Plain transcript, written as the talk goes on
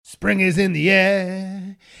Spring is in the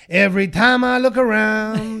air. Every time I look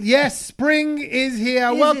around. Yes, spring is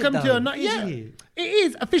here. Welcome to a It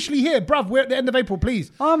is officially here, bruv. We're at the end of April,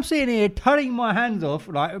 please. I'm sitting here tutting my hands off.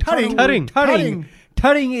 Like Tutting.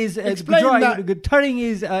 Tutting is Explain Gujarati. that. Tutting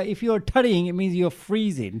is if you're tutting, it means you're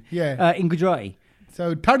freezing. Yeah. In Gujarati.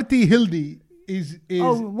 So Tarti Hildi is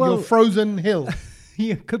your frozen hill.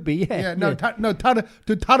 Yeah, could be. Yeah. Yeah,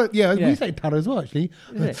 Tara. Yeah, we say Tara as well, actually.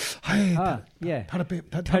 Yeah.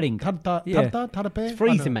 Tutting. It's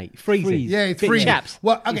freezing, mate. Freezing. Yeah, it's Bit freezing. chaps.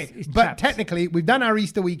 Well, okay, It's but chaps. technically, we've done our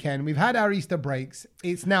Easter weekend. We've had our Easter breaks.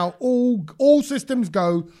 It's now all systems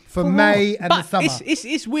go for May and the But summer.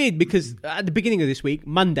 it's weird because at the beginning of this week,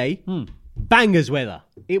 Monday, bangers weather.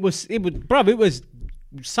 It was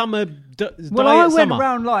summer. Well, I went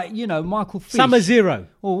around like Michael Fish. Summer zero.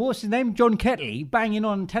 Or what's his name? John Ketley, banging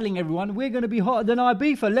on, telling everyone we're going to be hotter than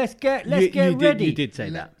Ibiza. Let's get ready. You did say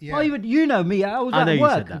that. Yeah. Oh, you know me. I was I know at you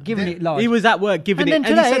work said that. giving it live. He was at work giving And it, then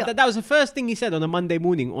and he today- said that was the first thing he said on a Monday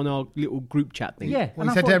morning on our little group chat thing. Yeah. Well, and he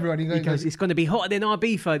I said to thought- everyone, He goes, it's going to be hotter than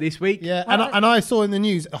Ibiza this week. Yeah, and I saw in the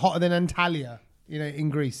news hotter than Antalya, in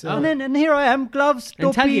Greece. So. And here I am, gloves,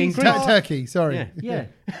 Antalya in stoppies, Greece. Turkey, sorry. Yeah. Yeah.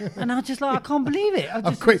 And I just I can't believe it.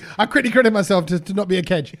 I quickly credit myself to not be a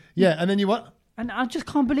kedge. Yeah, and then you what? And I just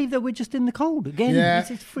can't believe that we're just in the cold again. Yeah.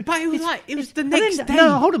 But it was the and then- next day.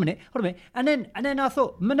 No, hold a minute. And then I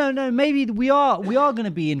thought, no, maybe we are going to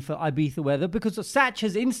be in for Ibiza weather because Satch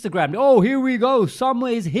has Instagrammed. Oh, here we go. Summer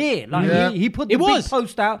is here. Like Yeah. he put the It big was.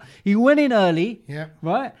 post out. He went in early. Yeah.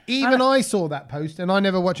 Right. Even I saw that post, and I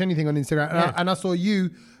never watch anything on Instagram. And I saw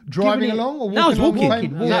you driving Giving it- along or walking. No, I was along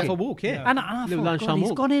walking. the same- Out for a walk, yeah. And I Little thought, lunchtime God, he's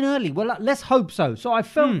walk. gone in early. Well, let's hope so. So I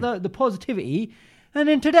felt the positivity. And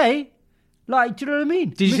then today, do you know what I mean?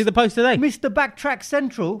 Did you see the post today? Mr. Backtrack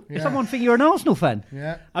Central. Someone think you're an Arsenal fan.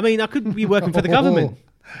 Yeah. I mean, I could be working for the government.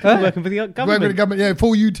 Working for the Going for the government. government, yeah,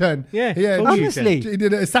 full U-turn. Yeah, yeah. full Honestly. He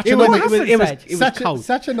did a It sachonomics. was cold.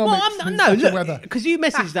 Sachonomics. No, such a weather. look, because you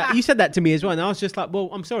messaged that, you said that to me as well, and I was just like, well,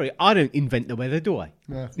 I'm sorry, I don't invent the weather, do I?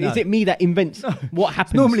 No. Is it me that invents what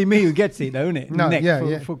happens? It's normally me who gets it, though, isn't it? No, Neck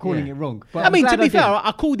yeah. for calling Yeah. it wrong. But I mean, I'm to glad be fair, did.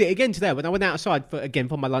 I called it again today when I went outside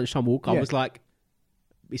for my lunchtime walk. I Yeah. was like,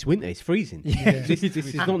 it's winter, it's freezing. This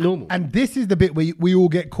is not normal. And this is the bit where we all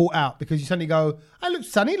get caught out because you suddenly go, "It looks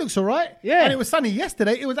sunny, it looks all right." Yeah. And it was sunny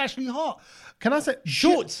yesterday. It was actually hot. Can I say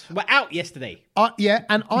Shorts were out yesterday. Yeah,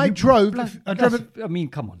 and I drove. I drove. I mean,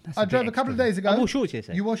 come on. that's I a drove bit a couple of extra. days ago. I wore shorts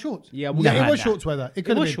yesterday. You wore shorts. Yeah, I wore it shorts. was shorts weather. It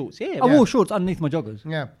could have was been. shorts, yeah. I wore shorts underneath my joggers.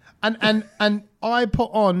 Yeah, and I put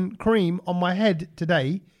on cream on my head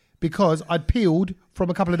today because I'd peeled from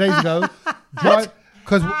a couple of days ago.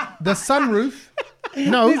 Because the sunroof.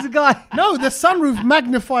 No, This guy. No, the sunroof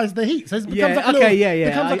magnifies the heat, so it becomes Yeah, like okay, a yeah, yeah.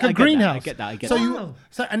 becomes like I a get that, greenhouse. I get that, I get so that.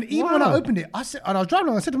 so and even when I opened it, I said, and I was driving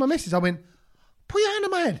along, I said to my missus, I went, "Put your hand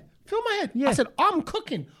on my head, feel my head." Yeah. I said, "I'm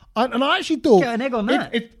cooking," and I actually thought, Get an egg on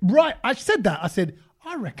that. right, I said that. I said,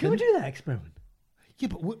 "I reckon." Can we do that experiment? Yeah,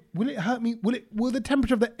 but will it hurt me? Will the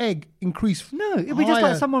temperature of the egg increase? No, it'd be just like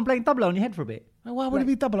higher? someone playing double on your head for a bit. Why would it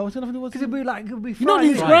be double? I was nothing. Because it'd be like, it'd be You know,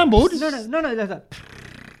 frying it's it. scrambled. No, there's that.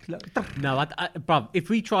 No, bruv, if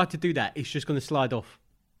we try to do that, it's just going to slide off.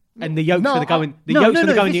 And the yolks No, are going. The No, yolks no, are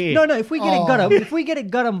no, going in if your it's- ear. no, if we get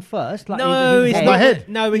it gut 'em first, like No, his it's head. my head.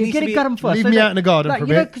 No, it You needs get to it be. gut 'em first. Leave so me that- out in the garden like, for a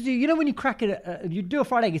you know, bit. because you know when you crack it, you do a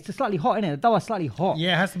fried egg. It's slightly hot in it. The dough is slightly hot.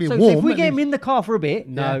 Yeah, it has to be so warm, if we at get him least. in the car for a bit,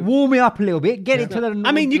 No. warm it up a little bit, get it to the.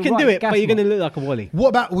 I mean, you the can right do it, gas but you're going to mark. look like a wally. What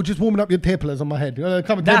about we'll just warming up your templars on my head?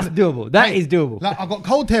 That's doable. That is doable. Like I've got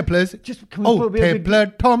cold templars. Just- can we put a bit of- Templar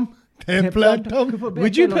Tom. Templar Can we Tom. put a bit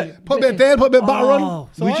Would of you oil on it? Put a bit of tail, put a bit of butter on. Oh.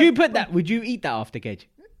 So Would I- you put that? Would you eat that after Gage?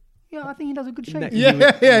 Yeah, I think he does a good shape. No, Yeah, You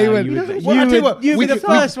would- yeah, he no, would. you would- Well, you I tell you would- what, you'd we be the can-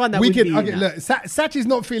 first one that we would can. be Okay, eating look, Satch is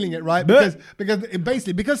not feeling it, right? But- Because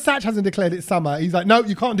basically because Satch hasn't declared it's summer, he's like, no,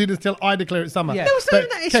 you can't do this till I declare it's summer. Yeah. No, it's not even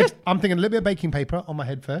that, it's Kev, just- I'm thinking a little bit of baking paper on my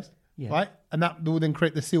head first, Yeah. right? And that will then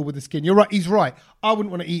create the seal with the skin. You're right. He's right. I wouldn't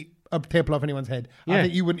want to eat a temple off anyone's head. I Yeah.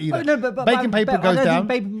 think you wouldn't either. Oh, no, but baking paper I goes don't down.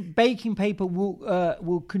 think baking paper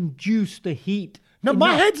will conduce the heat. No, my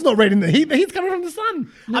enough. head's not red in the heat. The heat's coming from the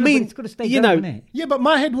sun. No, I but mean, it's got to stay you down, know, innit? Yeah, but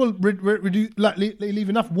my head will reduce, like, leave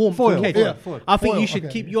enough warmth. Foil, for- foil, yeah. foil. I think Foil, you should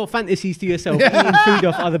okay. keep your fantasies to yourself, eating food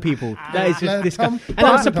off other people. That is just disgusting. And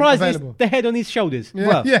I'm but- surprised it's available. the head on his shoulders. Yeah,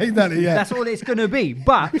 Well, yeah, exactly. Yeah. That's all it's going to be.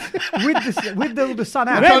 But with the sun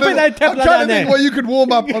out, Don't put that I'm Templar trying down to there. think what you could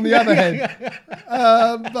warm up on the other head.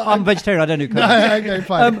 But I'm vegetarian. I don't do cooking. okay,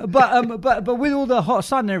 fine. But with all the hot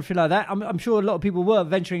sun and everything like that, I'm sure a lot of people were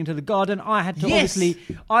venturing into the garden. I had to Yes.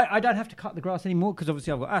 obviously, I don't have to cut the grass anymore because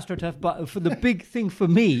obviously I've got AstroTurf. But for the big thing for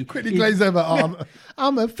me, Quickly is- glaze over.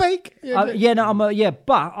 I'm a fake.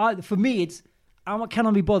 But for me, it's can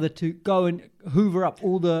I be bothered to go and hoover up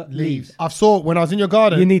all the leaves? I saw it when I was in your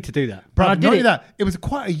garden. You need to do that. Bruv, I did not only it. that, it was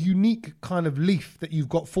quite a unique kind of leaf that you've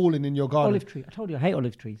got falling in your garden. Olive tree. I told you I hate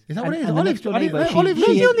olive trees. Is that what it is? And the Olive next door tree? I didn't neighbour, know olive- she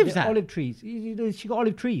where's the had olives at? olive trees. She got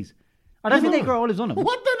olive trees. I don't think they grow olives on them.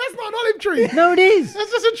 What then? That's not an olive tree. No, it is.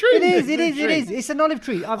 That's just a tree. It is. It is. It is. It's an olive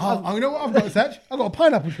tree. Oh, you know what I've got, Satch? I've got a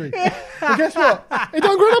pineapple tree. But guess what? It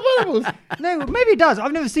don't grow no pineapples. No, maybe it does.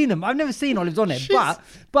 I've never seen them. I've never seen olives on it. Jeez.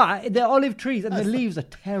 But they're olive trees and the leaves are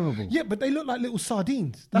terrible. Yeah, but they look like little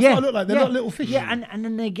sardines. That's what I look like. They're not little fish. Yeah, and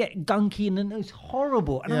then they get gunky and then it's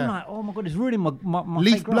horrible. And I'm Yeah. like, oh my god, it's ruining my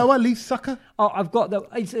Leaf fake grass. blower, leaf sucker. Oh, I've got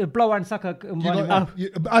it's a blower and sucker.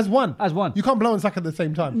 As one. As one. You can't blow and suck at the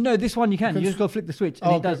same time. No, this one you can. You just go flick the switch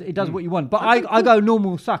and Oh, it does what you want. But I go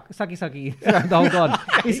normal sucky throughout the whole garden.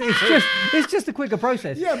 It's just a quicker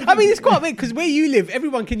process. Yeah, I mean, it's quite big because where you live,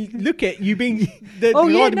 everyone can look at you being the Oh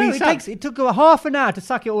yeah, garden no, being sucked. it took a half an hour to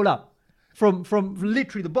suck it all up. From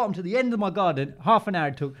literally the bottom to the end of my garden, half an hour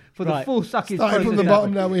it took for the Right. full sucking Starting process. from the to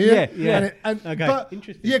bottom happen. now we're here. Yeah. Okay, But,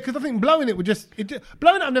 interesting. Yeah, because I think blowing it would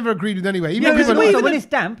blowing it I've never agreed with anyway. Even Yeah, people because like- when it's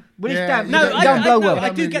damp, Yeah, it you don't- don't blow well. I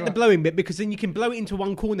do Really get the right. blowing bit because then you can blow it into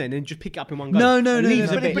one corner and then just pick it up in one go. No, no, The no,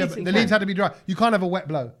 leaves no, a but bit. it- Yeah, but the leaves had to be dry. You can't have a wet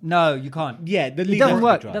blow. No, you can't. Yeah, the It leaves doesn't have to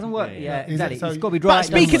work. be dry. It doesn't work. Yeah, Yeah, yeah. exactly. So- It's got to be dry. But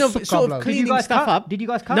It doesn't speaking work. of sort of blow. cleaning guys stuff cut? up, Did you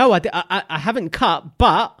guys cut? No, I haven't cut,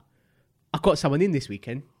 but I got someone in this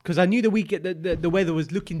weekend because I knew the weather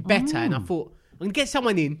was looking better, and I thought I'm gonna get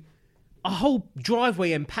someone in. A whole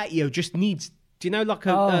driveway and patio just needs, do you know, like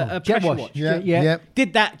a jet pressure wash. wash. Yeah.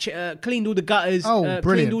 Did that, cleaned all the gutters, Oh, cleaned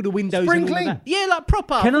brilliant. all the windows, Spring and all clean. that. Yeah, like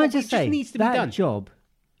proper. Can I It just say needs to be that done. job?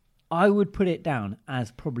 I would put it down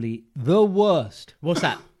as probably the worst. What's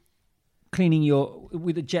that? Cleaning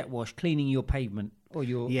with a jet wash, cleaning your pavement or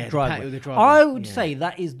your Yeah, the driveway. patio, the driveway. I would Yeah. say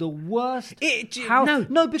that is the worst. No, because do you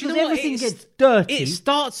know what? everything gets dirty. It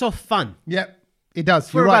starts off fun. Yep, it does.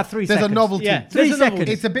 For You're about right. 3 There's seconds. a novelty. Yeah. Three There's a novelty.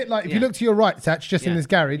 seconds. It's a bit like if Yeah. you look to your right, Satch, just in Yeah. this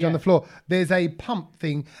garage on Yeah. the floor. There's a pump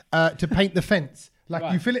thing to paint the fence. Like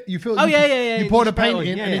Right. you fill it, Oh, you, yeah. You pour You the spray it paint on,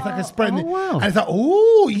 in, yeah, and it's yeah. like a spray, Oh, wow. and it's like,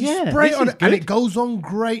 oh, you Yeah, spray it this on is it, and good. it goes on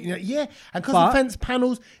great. Yeah, and because But- the fence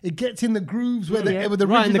panels, it gets in the grooves where Yeah. where the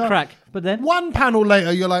Right in ridges the are. crack. But then One panel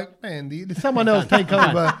later, you're like, man, someone else take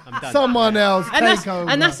over. Someone else take over.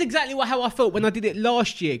 And that's exactly how I felt when I did it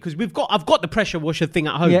last year because I've got the pressure washer thing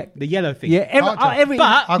at home, Yeah. the yellow thing. yeah, Karcher.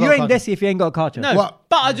 But- I got you a ain't Karcher. Desi if you ain't got a Karcher. No, What?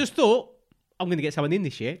 but I just thought I'm going to get someone in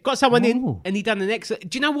this year. Got someone in, Oh. and he done an excellent.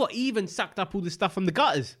 Do you know what? He even sucked up all the stuff from the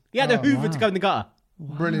gutters. He had a Hoover to go in the gutter.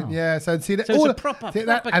 Brilliant. Yeah. So see that. So it's all a proper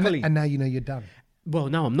and, clean. and now you know you're done. Well,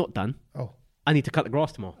 no, I'm not done. Oh. I need to cut the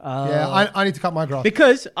grass tomorrow Yeah, I need to cut my grass.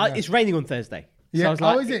 because it's raining on Thursday. Yeah. So I was Oh,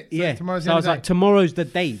 like, is it? So Yeah. tomorrow's the so I other was like, day. tomorrow's the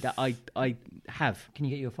day that I have. Can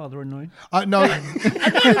you get your father annoying? No,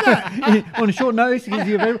 On a short notice, he's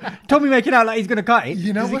available. Tommy making out like he's going to cut it.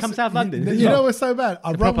 you know Does he what's- come South London? You know what's so bad?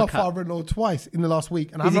 I rang my proper cut. father-in-law twice in the last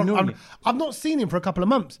week, and He's I've ignoring not, you. I've not seen him for a couple of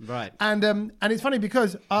months. Right. And it's funny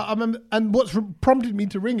because I remember, and what's prompted me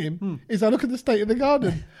to ring him is I look at the state of the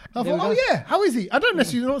garden. I There thought, we oh yeah, how is he? I don't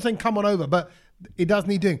necessarily not saying come on over, but it does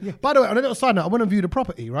need doing. By the way, on a little side note, I went and viewed a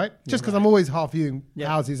property, right? Just because I'm always half viewing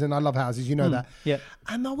houses, and I love houses, you know that. Yeah.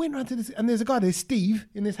 And I went around to this, and there's a guy, there's Steve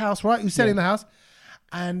in this house, right, who's selling the house.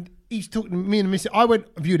 And he's talking to me and the missus. I went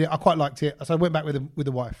and viewed it. I quite liked it, so I went back with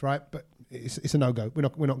the wife, right? But it's a no go. We're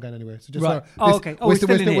not going anywhere. So just Right. so Oh, okay. Oh, we're, we're still,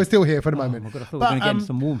 still in here. we're still here for the moment. my God, I thought we were gonna get in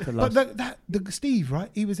some warmth at But last. the Steve, right?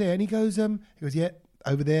 He was there, and he goes, yeah,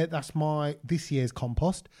 over there, that's this year's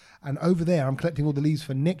compost, and over there, I'm collecting all the leaves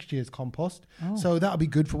for next year's compost. So that'll be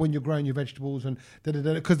good for when you're growing your vegetables and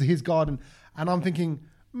because of his garden. And I'm thinking,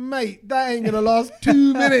 mate, that ain't gonna last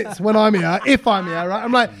 2 minutes when I'm here, if I'm here, right?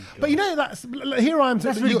 I'm like, but you know, here I am.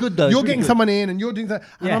 That's really good, though. You're It's really getting good. someone in, and you're doing that,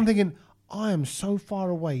 and Yeah. I'm thinking, I am so far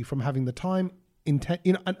away from having the time,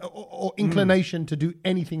 or inclination to do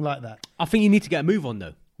anything like that. I think you need to get a move on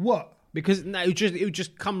though, What? because no, it would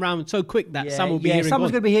just come round so quick that Yeah, someone will be here. and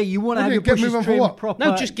someone's gone. going to be here. You want to What have do your you get bushes moved on for trimmed what? proper.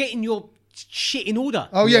 No, just getting your shit in order.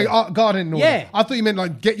 Oh yeah, garden. Yeah. I thought you meant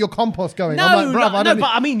like get your compost going. No, I'm like, bruv, I no, don't but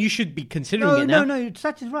I mean, you should be considering it now. No,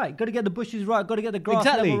 Satch is right. Got to get the bushes right. Got to get the grass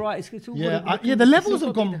Exactly. level right. It's all yeah, gotta- yeah. The levels it's all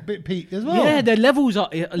have gotta gone be a bit peaked as well. Yeah, the levels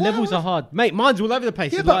are hard, mate. Mine's all over the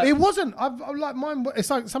place. Yeah, It's but like- it wasn't. I've like mine. It's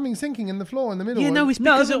like something sinking in the floor in the middle. yeah, no, it's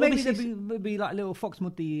No, because but of maybe obviously. there'd be like little fox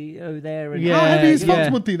mutty over there. And Yeah, How heavy is yeah.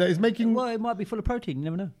 Fox Mutti that is making? Well, it might be full of protein. You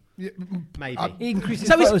never know. Maybe. It increases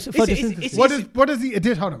So it's- photosynthesis. What does he?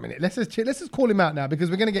 Hold on a minute. Let's just call him out now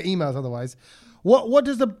because we're going to get emails otherwise. What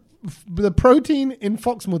does the protein in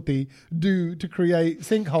Fox Mutti do to create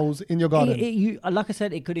sinkholes in your garden? Like I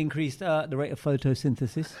said, it could increase the rate of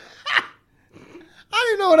photosynthesis. I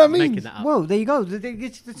don't know what I mean. Making that up. Well, there you go.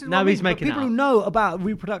 This is No, what I he's mean. making People that who up. know about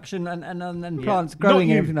reproduction and plants Not growing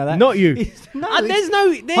you. and everything like that. Not you. No, There's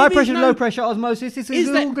there high is pressure, no- low pressure osmosis. This is Is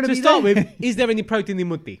all there, going to to be start there. with, is there any protein in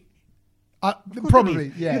mud tea?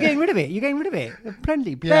 Probably, yeah. You're getting rid of it. You're getting rid of it.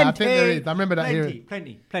 Plenty. Yeah, I think there is. I remember that Plenty.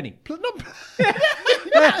 hearing. Plenty. Pl- no,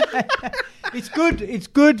 It's good. It's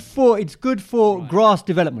good for grass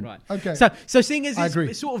development. Right. Okay. So seeing as I agree.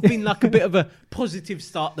 it's sort of been like a bit of a positive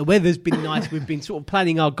start, the weather's been nice. We've been sort of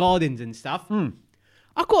planning our gardens and stuff.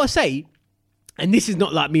 I've got to say, and this is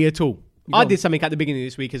not like me at all. I did something at the beginning of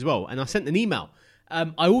this week as well, and I sent an email.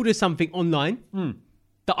 I ordered something online.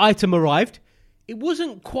 The item arrived. It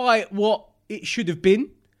wasn't quite what it should have been,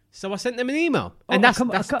 so I sent them an email. And that's an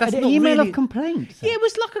not email really, of complaint. Yeah, it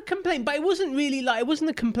was like a complaint, but it wasn't really like, it wasn't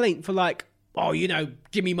a complaint for like, oh,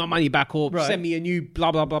 give me my money back or send me a new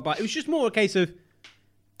blah, blah, blah, blah. It was just more a case of,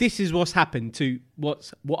 this is what's happened to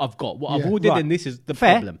what I've got, what I've Yeah. ordered, Right. and this is the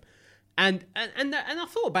Fair. problem. And I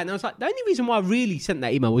thought about it, and I was like, the only reason why I really sent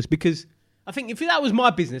that email was because I think if that was my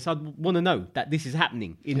business, I'd want to know that this is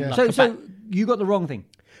happening. So you got the wrong thing.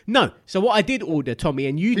 No. So what I did order, Tommy,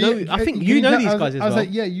 and you know, I think Can you know tell- these I was- guys as I was well.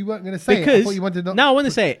 like, yeah, you weren't going to say it. I Because thought you wanted to. no, I want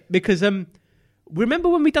to say it because remember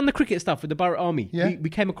when we done the cricket stuff with the Borough Army? Yeah. We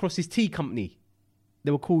came across this tea company. They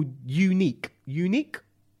were called Unique.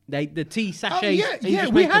 The tea sachets. Oh, yeah, and you yeah,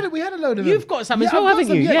 just we make had them. it. We had a load of them. You've got some as well, I've got haven't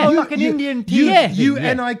some, you? Yeah, Yeah. like an Indian tea. Yeah.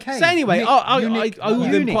 UNIK. So anyway, Nick, I Unique. ordered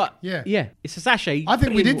them Unique. quite. Yeah. Yeah. It's a sachet. I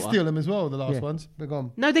think we put in did water. steal them as well. The last Yeah. ones, they're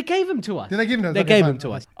gone. No, they gave them to us. Did they give them to us? They Okay, gave fine. them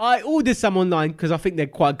to us. I ordered some online because I think they're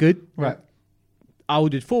quite good. Right. I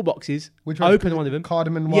ordered 4 boxes. Which I one? opened one of them.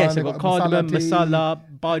 Cardamom one. Yes, they've I've got got cardamom, tea, masala,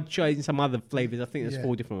 bajaj, and some other flavours. I think there's Yeah.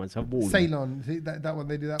 4 different ones. I've ordered them. Ceylon. See, that one.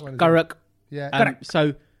 They do that one. as well. Garak. Yeah.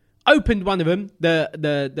 So, opened one of them,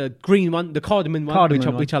 the green one, the cardamom one, Cardamom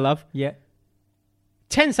one. which I love. Yeah.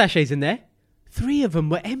 10 sachets in there. 3 of them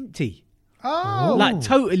were empty. Oh. Like,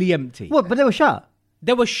 totally empty. What? But they were shut.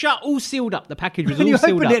 They were shut, all sealed up. The package was When all you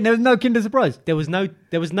sealed opened up. it, and there was no Kinder Surprise. There was no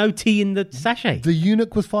tea in the sachet. The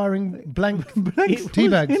eunuch was firing blank tea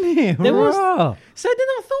bags. In here. There was- Hurrah. So then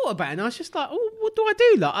I thought about it, and I was just like, "Oh, what do I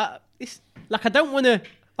do?" Like, I don't want to.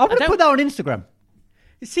 I would have put that on Instagram.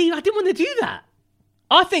 See, I didn't want to do that.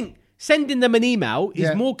 I think sending them an email is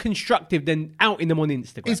Yeah. more constructive than outing them on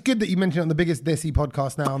Instagram. It's good that you mentioned it on the biggest Desi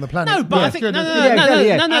podcast now on the planet. No, but Yeah, I it's think good. no. Yeah, exactly,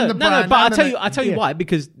 yeah. And the brand, But and I tell you Yeah. why,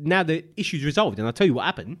 because now the issue's resolved, and I'll tell you what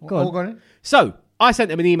happened. Go on. All gone in? So I sent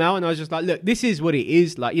them an email, and I was just like, "Look, this is what it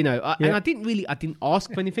is." Like, and Yeah. I didn't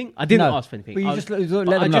ask for anything. I didn't No. ask for anything. But you I just was- let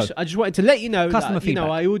but them know. I just wanted to let you know, Customer that, feedback.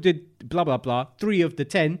 I ordered blah blah blah. 3 of the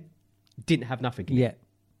 10 didn't have nothing. in it. Yeah.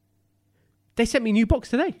 They sent me a new box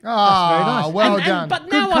today. Ah, nice. well And- done. But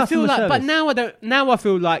Good now I feel customer like. But service. now I don't. Now I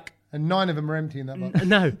feel like And 9 of them are empty in that box.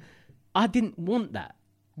 no, I didn't want that.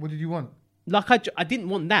 What did you want? Like I didn't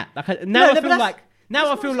want that. Like now No, I but feel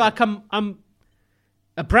that's- like I'm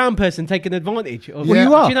a brown person taking advantage of. Well,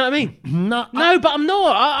 you are. Do you know what I mean? No, No, but I'm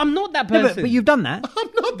not. I'm not that No, person. but you've done that. I'm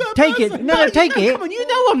not that Take person. it. No, take it. Come on, you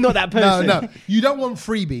know I'm not that No, person. no. You don't want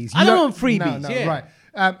freebies. I You don't want freebies, No, yeah. right.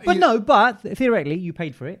 But no, but theoretically, you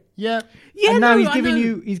paid for it. Yeah. Yeah, and now no, he's I giving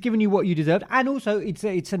know. he's giving you what you deserved, and also it's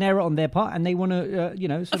an error on their part, and they want to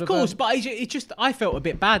sort Of course, but it's just I felt a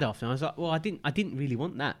bit bad after. I was like, well, I didn't really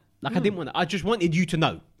want that. Like I didn't want that. I just wanted you to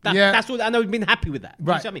know. Yeah. That's all. I know you've been happy with that.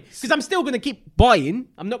 Right. You see what I mean? Because I'm still going to keep buying.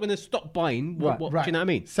 I'm not going to stop buying. Right, Do Right. you know what I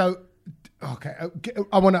mean? So, okay,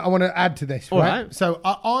 I want to add to this. All Right? right. So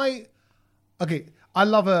I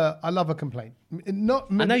love a complaint. Not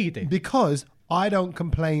I know you do. because I don't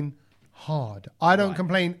complain hard. I don't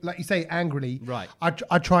complain like you say angrily. Right.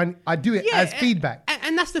 I try and I do it as feedback.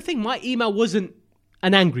 And that's the thing. My email wasn't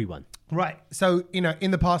an angry one. Right. So,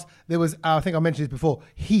 in the past, there was, I think I mentioned this before,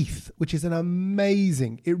 Heath, which is it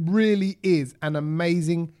really is an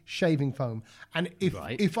amazing shaving foam. And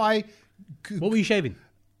if I, could, What were you shaving?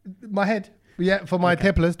 my head, yeah, for my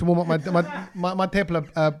Templars, to warm up my Templar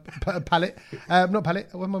palette, not palette,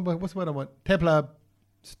 what's the word I want? Templar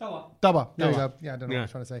Stubber. There we go. Yeah, I don't know what I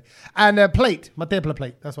was trying to say. And plate, my Templar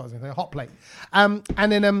plate. That's what I was going to say. Hot plate. And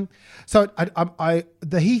then, so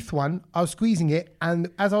the Heath one, I was squeezing it,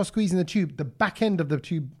 and as I was squeezing the tube, the back end of the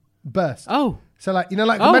tube burst. Oh. So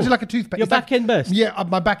imagine like a toothpaste. Your It's like- back end burst? Yeah,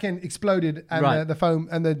 my back end exploded, and Right. the foam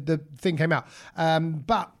and the thing came out.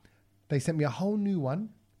 But they sent me a whole new one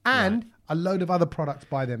and a load of other products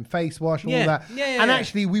by them, face wash, all Yeah. that. Yeah, and yeah.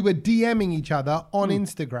 actually, we were DMing each other on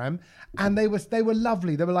Instagram, and they were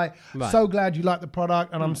lovely. They were like, Right. "So glad you like the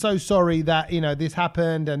product, and I'm so sorry that this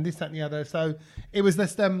happened and this, that, and the other." So it was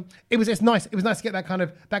just it's nice. It was nice to get that kind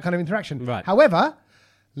of interaction. Right. However,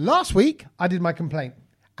 last week I did my complaint,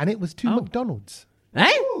 and it was to McDonald's.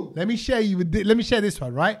 Eh? Let me share this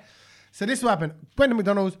one, right? So this is what happened. Went to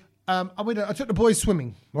McDonald's. I took the boys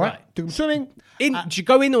swimming, right? Right. Took them swimming. Did you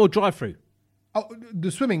go in or drive through? Oh,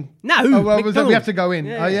 the swimming. No, Oh, well, we McDonald's. have to go in.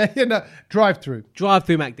 Yeah. No, drive through. Drive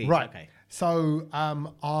through McD. Right. Okay. So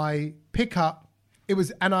I pick up. It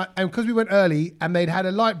was and because we went early and they'd had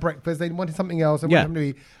a light breakfast, they wanted something else. And Yeah. wanted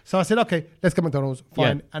something to eat. So I said, okay, let's go to McDonald's.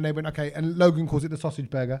 Fine. Yeah. And they went, okay. And Logan calls it the sausage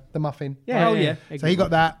burger, the muffin. Yeah. Oh, yeah. yeah. So he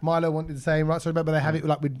got that. Milo wanted the same, right? So remember they have it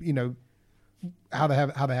like with how they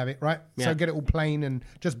have it, right? Yeah. So get it all plain and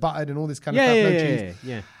just buttered and all this kind Yeah, of stuff, yeah, no yeah, cheese.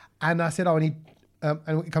 yeah. And I said, I need, and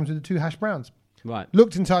it comes with the 2 hash browns. Right.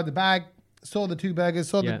 Looked inside the bag, saw the 2 burgers,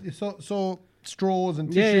 saw saw straws and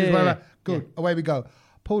tissues, Yeah, yeah, whatever. yeah. Good, away we go.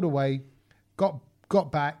 Pulled away,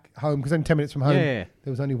 got back home because only 10 minutes from home. Yeah.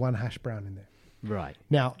 There was only 1 hash brown in there. Right.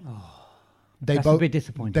 Now, they That's a both bit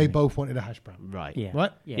disappointing, They isn't it? both wanted a hash brown, Right. Yeah.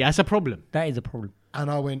 right? Yeah, that's a problem. That is a problem. And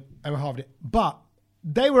I went and halved it, but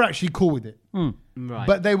they were actually cool with it. Right.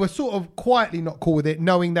 But they were sort of quietly not cool with it,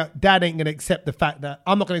 knowing that Dad ain't going to accept the fact that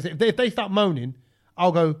I'm not going to accept. If they start moaning,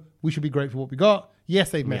 I'll go, we should be grateful for what we got. Yes,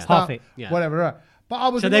 they've messed Half up. it. Yeah. Whatever. Right. But I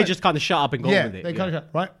was so they just kind of shut up and got on with it. they kind of shut,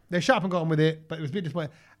 right? They shut up and got on with it, but it was a bit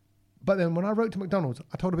disappointing. But then when I wrote to McDonald's,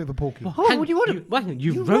 I told a bit of a porky. Oh, what do you want?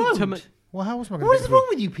 You wrote to me. Well, how was I going What is wrong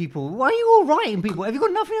with you people? Why are you all writing people? Have you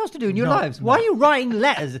got nothing else to do in your lives? Why are you writing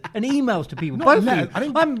letters and emails to people? Not Both of letters. you. I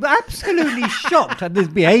didn't- I'm absolutely shocked at this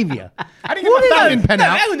behaviour. I didn't get my fountain pen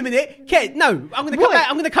out. Hang on a minute. Okay, no, I'm going to come back.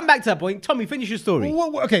 I'm going to come back to that point. Tommy, finish your story.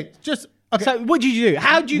 Okay, just okay. So, what did you do?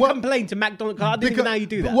 How did you Well, complain to McDonald's? I didn't even know how you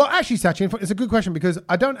do that. Well, actually, Sachin, it's a good question because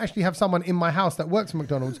I don't actually have someone in my house that works at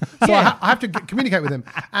McDonald's, so Yeah. I have to communicate with them.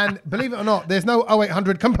 And believe it or not, there's no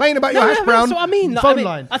 0800 complain about your hash no, brown that's what I mean. Like, phone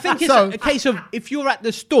line. I think it's a case of if you're at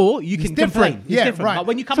the store, you can different. complain. It's Yeah, different. right. But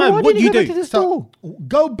when you come So home, why what do didn't you you go to do? the store?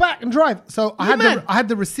 Go back and drive. So I mad. had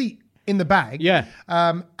the receipt in the bag. Yeah.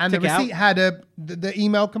 And the Took it out. receipt had the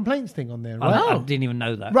email complaints thing on there. Right. I didn't even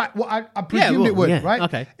know that. Right. Well, I presumed well, it would. yeah, Right.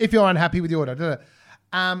 okay. If you're unhappy with your order. Da,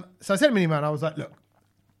 da, da. So I sent him an email and I was like, look,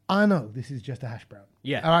 I know this is just a hash brown.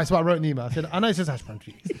 Yeah. All right. So I wrote an email. I said, I know it's just hash brown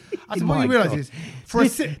cheese. I said, what My you realise God. is for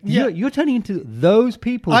You're turning into those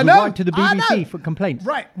people I who know, write to the I know. BBC for complaints.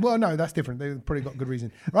 Right. Well, no, that's different. They've probably got good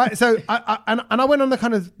reason. Right. So I went on the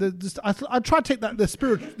kind of I tried to take that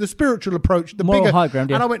the spiritual approach, the Moral bigger high ground,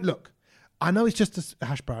 yeah. And I went, look, I know it's just a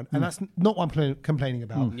hash brown, and that's not what I'm complaining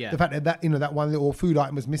about. Yeah. The fact that that one little food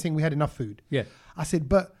item was missing. We had enough food. Yeah. I said,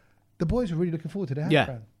 but the boys were really looking forward to the hash Yeah.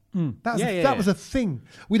 brown. Mm. That was a thing.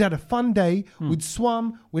 We'd had a fun day. We'd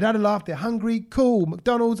swum. We'd had a laugh. They're hungry. Cool.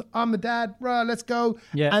 McDonald's. I'm the dad. Right, let's go.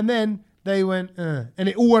 Yeah. And then they went, and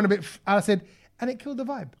it all went a bit. I said, and it killed the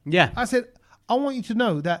vibe. Yeah. I said, I want you to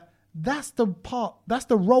know that that's the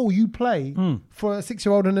role you play for a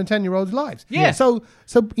 6-year-old and a 10-year-old's lives. Yeah. So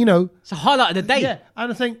It's a highlight of the day. yeah.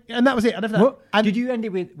 And I think, and that was it. And Did you end it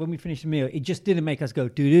with, when we finished the meal, it just didn't make us go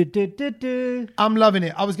do do do do do. I'm loving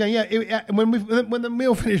it. I was going, and when the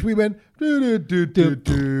meal finished, we went do do do do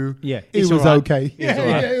do. Yeah. It It's was all right. okay. It's all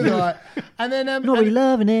right. It was all right. And then Not really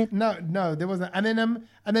loving it. No, there wasn't.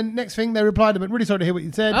 And then next thing they replied, "I'm really sorry to hear what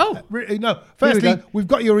you said." Oh. No. Firstly, go. we've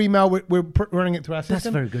got your email. We're running it through our That's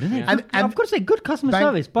system. very good, isn't it? And I've got to say, good customer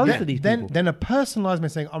service, both of these people. Then a personalised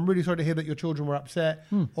message saying, "I'm really sorry to hear that your children were upset,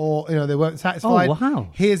 or they weren't satisfied. Oh, wow.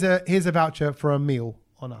 Here's a voucher for a meal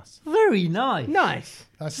on us." Very nice. Nice.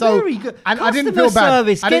 So Very good. And I didn't Customer feel bad.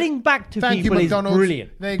 service, I didn't- getting back to Thank people you, is McDonald's.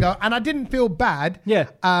 brilliant. There you go. And I didn't feel bad. Yeah.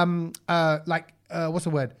 What's the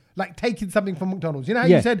word? Like taking something from McDonald's. You know how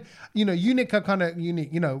Yeah. you said, unique are kind of unique,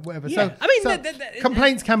 whatever. Yeah. So I mean, so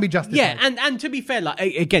complaints can be justified. Yeah, and to be fair, like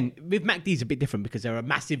again, with McD's a bit different because they're a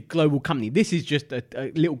massive global company. This is just a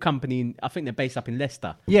little company. I think they're based up in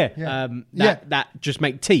Leicester. Yeah. That just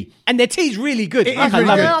make tea, and their tea's really good. It Like, is I really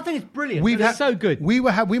love good. it. I think it's brilliant. It's so good. We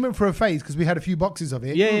went for a phase because we had a few boxes of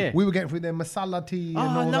it. Yeah. We were getting through their masala tea Oh, and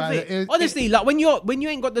I all love that. it. Honestly, like when you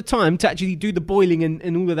ain't got the time to actually do the boiling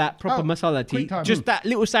and all of that proper Oh, masala tea, quick time. just that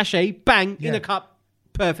little sachet, bang, in Yeah. a cup,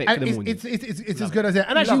 perfect for And the morning. it's as good as it.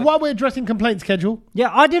 And actually, Love it. while we're addressing complaint schedule, Yeah,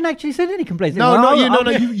 I didn't actually send any complaints. no, Well, not you. I'll-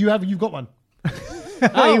 No, you've got one.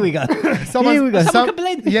 Oh, here we go. Someone- Here we go. Someone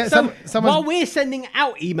complained. Yeah, so someone's- while we're sending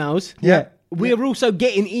out emails, Yeah. we're also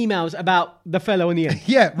getting emails about the fellow on the end.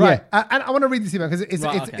 Yeah, right. And I want to read this email because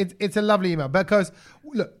Right, okay. it's a lovely email. Because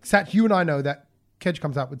look, Satch, you and I know that Kedge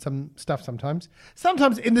comes out with some stuff sometimes.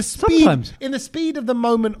 Sometimes in the speed Sometimes. in the speed of the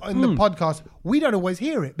moment in the podcast, we don't always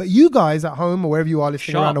hear it. But you guys at home or wherever you are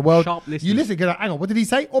listening around the world, sharp listeners. you listen, go, hang on, what did he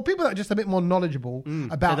say? Or people that are just a bit more knowledgeable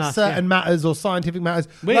about than us, certain matters or scientific matters.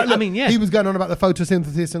 Yeah. He was going on about the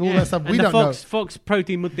photosynthesis and all that stuff. And We the don't know. Fox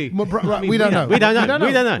protein mutti. We don't know. We don't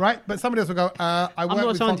know. Right? But somebody else will go, I work not a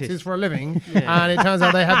with scientist. foxes for a living, and it turns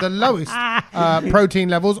out they have the lowest protein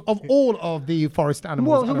levels of all of the forest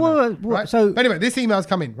animals. I don't know. Right? So But anyway, this email's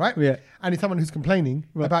come in, right? Yeah. And it's someone who's complaining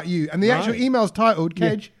about you. And the actual email's titled,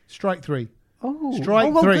 Kedge, Strike 3.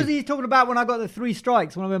 Strike 3. because he's talking about when I got the 3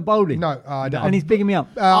 strikes when I went bowling. No, I don't. And he's bigging me up.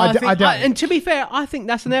 I don't. And to be fair, I think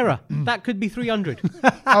that's an error. That could be 300.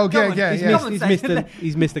 Oh, yeah.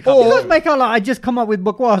 He's missed a You couple. guys make out like I just come up with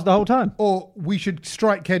Bukwas the whole time. Or we should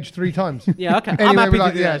strike Kedge 3 times. Yeah, okay. I'm Anyway, happy we're to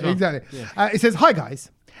like, do yeah, that as well. exactly. It says, hi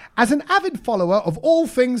guys. As an avid follower of all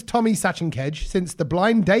things Tommy Sachin-Kedge since the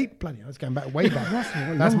blind date, bloody hell, it's going back way back.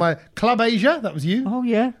 That's my Club Asia, that was you. Oh,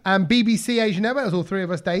 yeah. And BBC Asia Network, that was all 3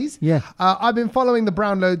 of us days. Yeah. I've been following the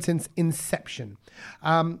Brownload since inception.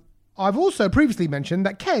 I've also previously mentioned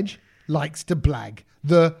that Kedge likes to blag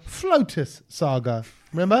the Flotus saga.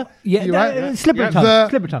 Remember? Yeah, You right? Slipper tongue. The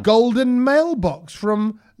Slipper tongue. golden mailbox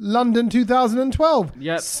from London 2012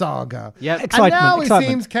 Yep. saga. Yep. Excitement, And now it excitement.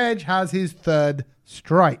 seems Kedge has his 3rd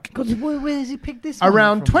strike. God, where has he picked this one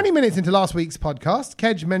Around from? 20 minutes into last week's podcast,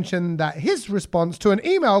 Kedge mentioned that his response to an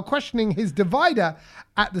email questioning his divider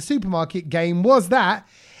at the supermarket game was that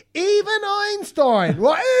even Einstein,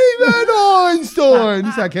 even Einstein,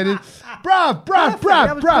 he said, Kedge, bruv,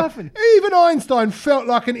 that was perfect. even Einstein felt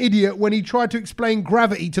like an idiot when he tried to explain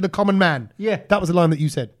gravity to the common man. Yeah. That was the line that you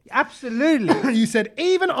said. Absolutely. You said,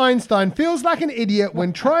 even Einstein feels like an idiot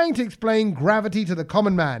when trying to explain gravity to the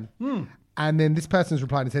common man. And then this person's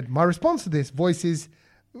replied and said, my response to this voices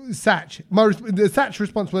Satch. The Satch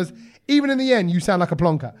response was, even in the end, you sound like a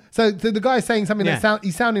plonker. So the guy's saying something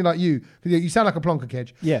he's sounding like you. You sound like a plonker,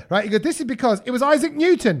 Kedge. Yeah. Right? He goes, this is because it was Isaac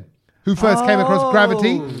Newton who first came across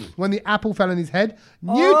gravity when the apple fell in his head.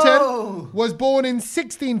 Newton was born in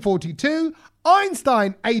 1642.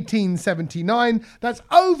 Einstein, 1879. That's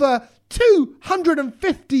over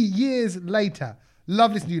 250 years later.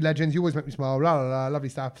 Love listening to you, legends. You always make me smile. Blah, blah, blah. Lovely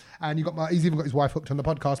stuff. And he's even got his wife hooked on the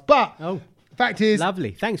podcast. But fact is,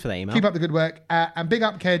 Lovely. Thanks for that email. keep up the good work. And big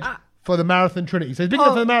up, Kedge, for the Marathon Trinity. So he's big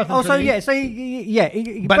up for the Marathon so Trinity. yeah, so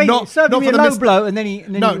he But basically not served for me a the low blow, and then he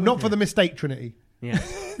not for the mistake Trinity. Yeah.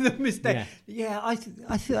 the mistake. Yeah. I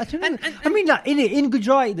don't know. I mean, like in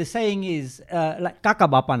Gujarati, the saying is like "kaka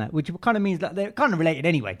bapana," which kind of means like they're kind of related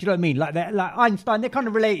anyway. Do you know what I mean? Like like Einstein, they're kind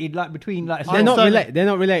of related, like between like. They're not related. They're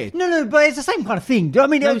not related. No, but it's the same kind of thing. Do you know what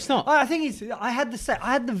I mean? No, it's not. I think it's. I had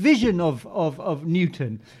the vision of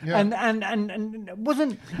Newton, Yeah. and it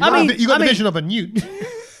wasn't. You got the vision of a newt,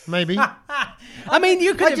 maybe. I mean,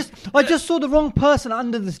 you could. I just saw the wrong person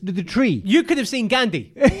under the tree. You could have seen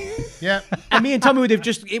Gandhi, Yeah. and me and Tommy would have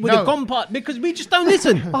No. gone part because we just don't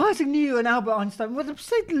listen. Isaac Newton and Albert Einstein were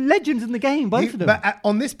legends in the game, both of them. But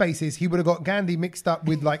on this basis, he would have got Gandhi mixed up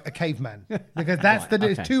with like a caveman because that's Right,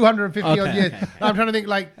 it's 250 odd Okay, years. okay. I'm trying to think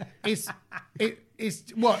like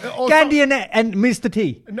it's what or Gandhi and Mr.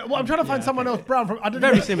 T. No, well, I'm trying to find someone else brown from. I don't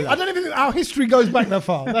Very even, similar. I don't even think our history goes back that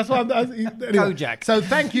far. That's why anyway. Kojak. So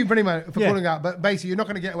thank you pretty much for Yeah. calling out. But basically, you're not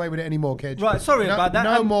going to get away with it anymore, Kedge. Right, sorry No- about that.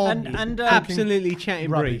 No And- more and, Absolutely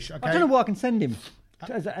chatting rubbish. brief. Okay. I don't know what I can send him.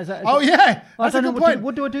 Oh yeah, I that's a don't know good point.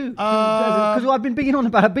 what do I do? Because I've been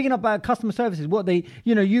bigging about customer services. What they,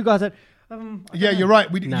 you guys are. Yeah, you're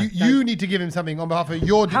right. No, you need to give him something on behalf of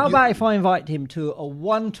your. How about if I invite him to a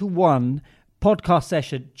 1-to-1 podcast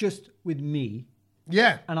session just with me,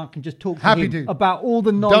 Yeah. and I can just talk to Happy him to. about all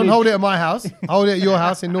the knowledge. Don't hold it at my house. Hold it at your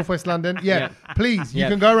house in Northwest London. Yeah, please. You Yeah.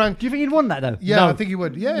 can go around. Do you think he'd want that though? Yeah, No. I think you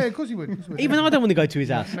would. Yeah, of course you would. Of course you would. Even I don't want to go to his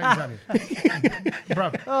house. Exactly.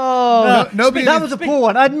 Bro. Oh, nobody. that was a poor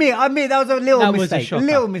one. I admit that was a little That was mistake. a shocker.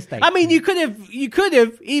 little mistake. I mean, you could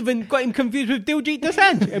have even got him confused with Diljit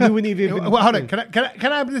Dosanjh, and we wouldn't even. Well, hold on. Can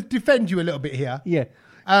I just defend you a little bit here? yeah.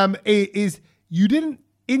 Is you didn't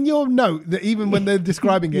in your note that even when they're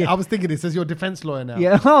describing it, Yeah. I was thinking this as your defense lawyer now.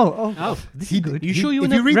 Yeah. Oh, this is good. You sure you If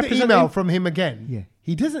want you to read the represent email him? from him again, Yeah.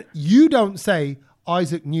 he doesn't. You don't say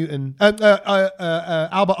Isaac Newton,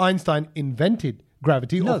 Albert Einstein invented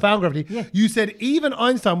gravity No. or found gravity. Yeah. You said even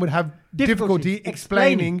Einstein would have difficulty Difficulty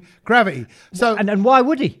explaining gravity. So And why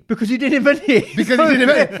would he? Because he didn't invent it. Because he didn't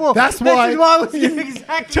invent it. Therefore, That's this why- is why I was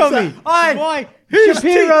exactly. Tommy, why? Who's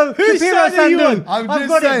Shapiro whose side are you Sandu. on? I'm I've just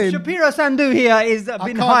got saying. it. Shapiro Sandu here is been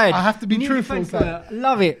can't- hired. I have to be New truthful, defense sir. lawyer.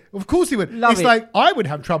 Love it. of course he would. Love it's it. like I would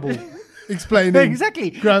have trouble explaining Exactly.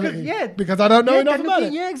 gravity. Yeah. Because I don't know enough about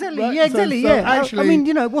it. Yeah, exactly. Right? Yeah, exactly. So yeah. actually, I mean,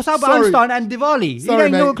 you know, what's Albert sorry. Einstein and Diwali? Sorry, you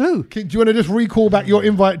don't mate. know a clue. Do you want to just recall back your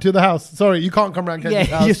invite to the house? Sorry, you can't come around Kenji's Yeah,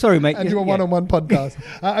 house. you're sorry, mate. And do a Yeah. one-on-one podcast.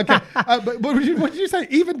 Okay. But what did you say?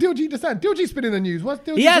 Even Diljit Dosanjh. Diljit's been in the news. What's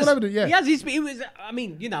Diljit He has. all over it? Yeah. He has. It was. I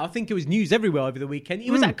mean, you know, I think it was news everywhere over the weekend.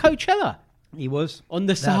 He was at Coachella He was. on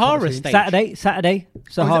the what Sahara I've seen. stage. Saturday. Oh,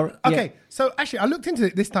 is Sahara. it? Okay, so actually, I looked into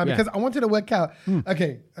it this time Yeah. because I wanted to work out.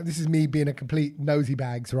 Okay, this is me being a complete nosy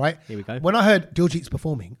bags, right? Here we go. When I heard Diljit's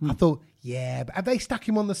performing, I thought, yeah, but have they stuck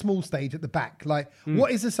him on the small stage at the back? Like,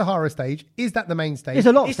 what is the Sahara stage? Is that the main stage? There's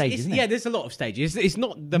a lot of It's- stages, it's- isn't yeah, there? there's a lot of stages. It's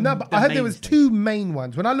not the. No, but the I heard main there was stage. two main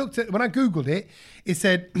ones. When I googled it, it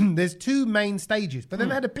said there's two main stages, but then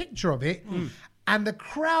they had a picture of it, and the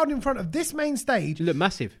crowd in front of this main stage. It looked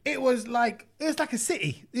massive. It was like a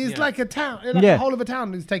city. It's Yeah. like a town. Like Yeah. the whole of a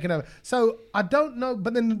town is taken over. So I don't know,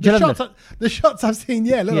 but then Jalandhar. the shots I've seen,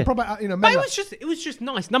 look, Yeah. proper, But mega. it was just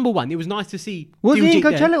nice. Number one, it was nice to see. Was he in Diljit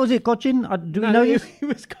there. Coachella? Was it Cochin? Do we No, know it, this? it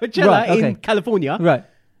was Coachella Right, okay. in California. Right.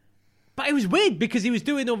 But it was weird because he was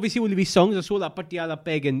doing obviously all of his songs. I saw that Patiala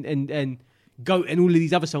Peg and Goat and all of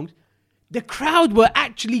these other songs. The crowd were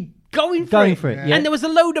actually going for Going it. for it, yeah. And there was a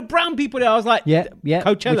load of brown people there. I was like, Yeah, yeah,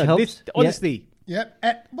 Coachella, which helps. this, honestly, Yep.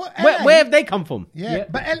 What, where LA? have they come from? Yeah, Yeah.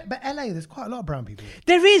 but LA, there's quite a lot of brown people.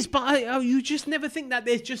 There is, but you just never think that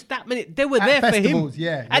there's just that many. They were At there for him. festivals,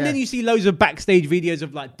 yeah, And then yeah. you see loads of backstage videos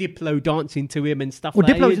of like Diplo dancing to him and stuff Well,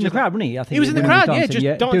 like that. Diplo He was in the just like- crowd, wasn't he? I think He was in the when crowd, yeah, dancing,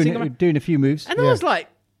 just dancing around. doing a few moves. And I was like,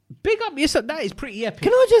 big up, yes, that is pretty epic.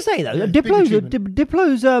 Can I just say though, big achievement.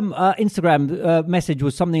 Diplo's Instagram message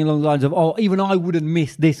was something along the lines of, "Oh, even I wouldn't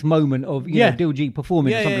miss this moment of Yeah. Diljit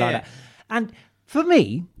performing," or Yeah, something yeah, like yeah. that. And for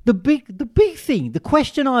me, the big thing, the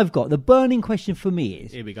question I've got, the burning question for me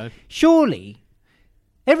is: Here we go. surely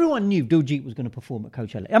everyone knew Diljit was going to perform at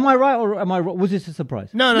Coachella. Am I right or am I wrong? Was this a surprise?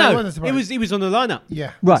 No, No, it wasn't a surprise. he was on the lineup.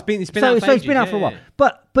 Yeah. Right. It's been so, out for it's been ages, out for a yeah, while.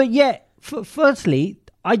 yeah. But yet, firstly,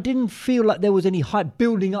 I didn't feel like there was any hype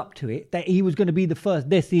building up to it that he was going to be the first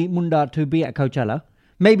Desi Munda to be at Coachella.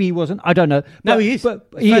 Maybe he wasn't. I don't know. No, But- he is.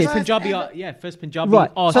 But First he is. Punjabi, first Punjabi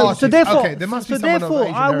Right. artist. So therefore, Okay, there must be so someone of therefore,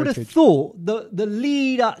 Asian I would have heritage. thought the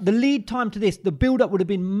lead time to this, the build up would have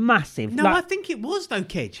been massive. No, Like- I think it was though,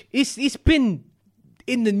 Kedge. It's been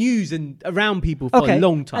in the news and around people for a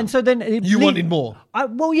long time. And so then You wanted more?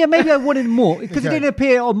 Well, yeah, maybe I wanted more because it Okay. didn't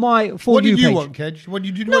appear on my For What You did you page. want, Kedge? What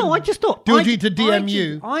did you No, want? I just thought Diljit to DM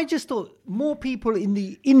you. I just thought more people in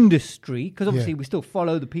the industry, because obviously Yeah. we still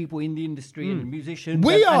follow the people in the industry and musicians.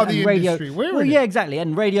 We and, are and, the and radio. industry. We're well, in yeah, it. exactly,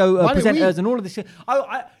 and radio Why don't we? presenters and all of this.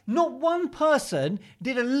 Not one person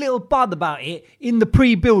did a little bud about it in the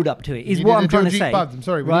pre-build up to it. Is You what did I'm a trying to Diljit say. bud. I'm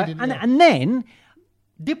sorry, we right? didn't, And yeah. and then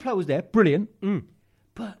Diplo was there, brilliant,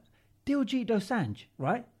 but Diljit Dosanjh,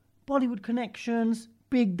 right? Bollywood connections,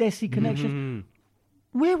 big Desi connections.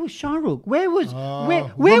 Where was Shah Rukh? Where was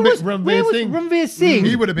Ranveer Singh?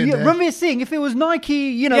 He would have been there. Ranveer Singh, if it was Nike,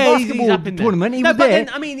 Yeah, he's basketball up in there. tournament, he No, was but there.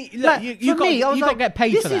 then, I mean, look, Like, you for got- me, I was you got like, to get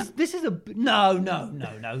paid this for is, that. This is a no.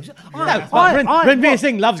 Ranveer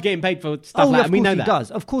Singh loves getting paid for stuff like of that. And we course know he that.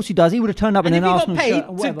 does. Of course he does. He would have turned up And in if an he got Arsenal paid shirt or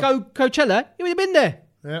to whatever. go Coachella, he would have been there.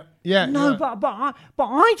 Yeah. No, yeah. but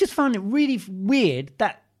I just found it really weird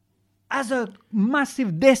that as a massive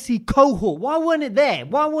Desi cohort, why weren't it there?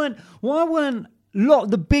 Why weren't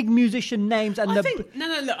the big musician names and I the think, no,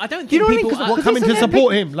 look, I don't Do you think know what I mean? people... 'Cause- What, 'cause coming it's to an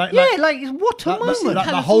support epic- him? Like, what a like, moment! like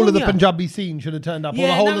the whole of the California. Punjabi scene should have turned up, or the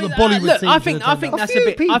Yeah, whole no, of the look, Bollywood scene. I should think have turned up. that's a few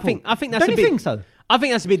bit. people. I think that's Don't a you bit. think so? I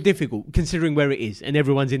think that's a bit difficult considering where it is and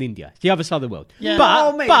everyone's in India, the other side of the world. Yeah.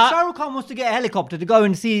 Oh, mate, but Shah Rukh Khan wants to get a helicopter to go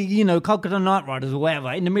and see, Calcutta Night Riders or whatever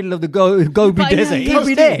in the middle of the Gobi But Desert. he He'll has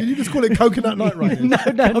be to. there. Did you just call it Coconut Night Riders? No,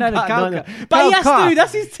 But he has to.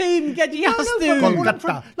 That's his team. He has to.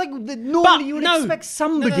 Kolkata. Normally you would no, expect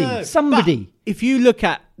somebody. no. Somebody. But if you look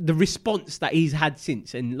at the response that he's had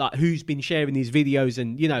since, and like who's been sharing these videos,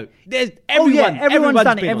 and there's everyone. Everyone's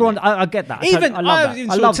done it. been on Everyone, I get that. Even I love that.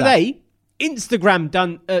 I saw love that. today, Instagram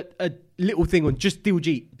done a little thing on just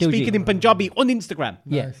Diljit speaking in Punjabi on Instagram.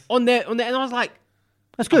 Yeah. Nice. on there, and I was like,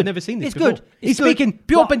 That's good. I've never seen this It's before. good. He's It's good. speaking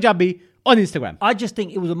pure But Punjabi on Instagram. I just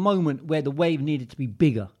think it was a moment where the wave needed to be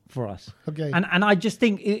bigger for us. Okay. And I just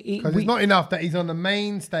think Because it's not enough that he's on the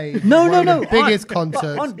main stage. No, one no, of no. the biggest But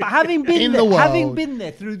concerts but having been in there, the world. having been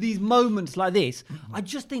there through these moments like this, I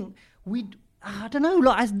just think I don't know.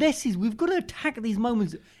 Like as Desis, we've got to attack these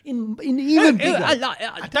moments in even bigger.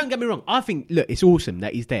 Don't get me wrong. I think it's awesome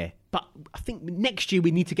that he's there, but I think next year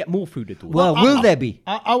we need to get more food at all. Well, will there be?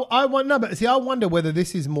 I wonder whether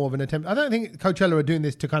this is more of an attempt. I don't think Coachella are doing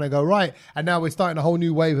this to kind of go right, and now we're starting a whole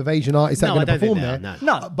new wave of Asian artists that No, are I going to don't perform think there. they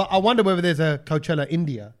are, no. But I wonder whether there's a Coachella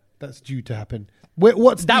India that's due to happen.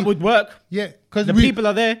 What's That would work. Yeah, because The people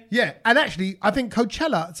are there. Yeah, and actually, I think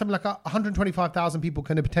Coachella, something like 125,000 people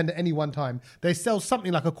can attend at any one time. They sell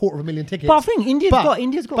something like 250,000 tickets. But I think India's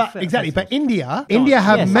got But exactly, festivals. but India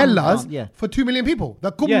have Yeah, some Mellas can't, yeah. for 2 million people.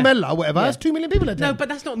 The Kumbh Yeah. Mela, whatever, Yeah. that's 2 million people attend. No, but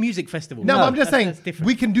that's not a music festival. No, I'm just saying that's different.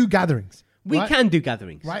 we can do gatherings. We right? can do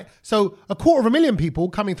gatherings. Right, so 250,000 people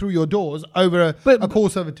coming through your doors over a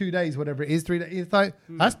course over 2 days, whatever it is, 3 days. It's like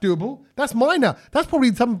that's doable. That's minor. That's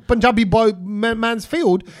probably some Punjabi boy man's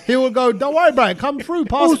field. He will go, don't worry about it. Come through,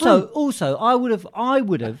 pass through. Also, I would have,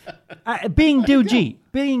 being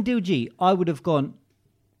Diljit, I would have gone.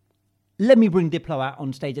 Let me bring Diplo out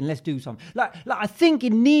on stage and let's do something. Like I think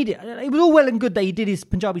it needed. It was all well and good that he did his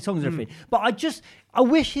Punjabi songs and everything, but I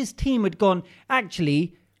wish his team had gone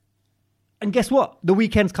actually. And guess what? The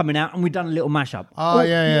Weekend's coming out, and we've done a little mashup.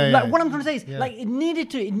 Yeah. What I'm trying to say is,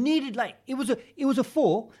 it was a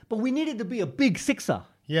 4, but we needed to be a big 6er.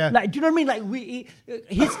 Yeah. Like, do you know what I mean? Like,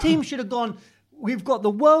 his team should have gone. We've got the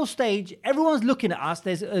world stage. Everyone's looking at us.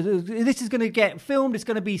 This is going to get filmed. It's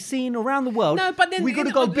going to be seen around the world. No, but then we got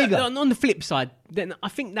to go bigger. On the flip side, then I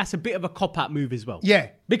think that's a bit of a cop-out move as well. Yeah.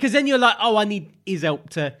 Because then you're like, oh, I need his help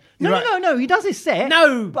to... No. He does his set.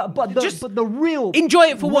 No, but just the real enjoy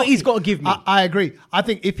it for what he's got to give me. I agree. I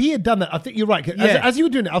think if he had done that, I think you're right. As you were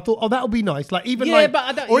doing it, I thought, oh, that would be nice. Like even Yeah, but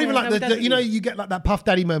I don't- or yeah, even no, like he doesn't. you get like that Puff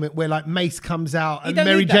Daddy moment where like Mace comes out and don't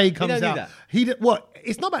Mary need that. J He comes don't need out. that. He did what?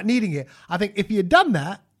 It's not about needing it. I think if he had done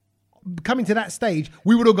that. Coming to that stage,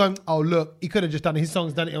 we would have gone, oh, look, he could have just done his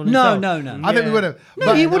songs, done it on himself. No. I think we would have.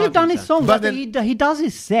 No, he would have done his songs. But But he does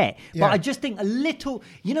his set. Yeah. But I just think a little,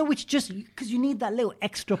 which just because you need that little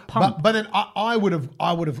extra pump. But then I would have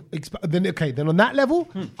then on that level,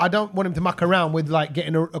 I don't want him to muck around with like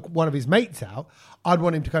getting one of his mates out. I'd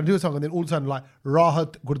want him to kind of do a song and then all of a sudden like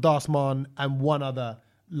Rahat, Gurdas Mann and one other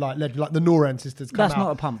like the Noran sisters come That's out.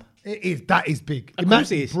 not a pump. It is. That is big. Of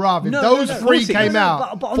course it is. Bruv, if No, those no, no, three of course it came is.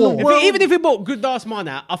 out, But on four. the world- Even if he brought Gurdas Mann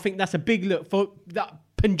out, I think that's a big look for that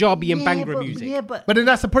Punjabi and Bhangra music. Yeah, but But then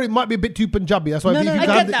that's probably might be a bit too Punjabi. That's why No, if no, you I can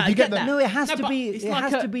get have that, if I you get get that. that. no, it has No, to but be. it's It like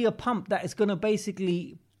has a- to be a pump that is going to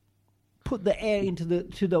basically put the air into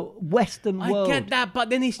the Western world. I get that, but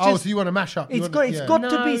then it's just... Oh, so you want to mash up? It's got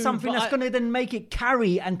to be No, something but that's going to then make it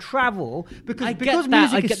carry and travel because I get that, I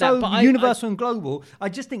music get is that, so but I- universal and global. I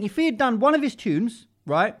just think if he had done one of his tunes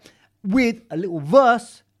right with a little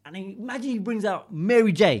verse, and then imagine he brings out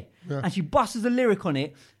Mary J. And she busts a lyric on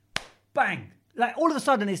it, bang! Like all of a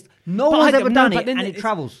sudden, it's no one's ever done it, and it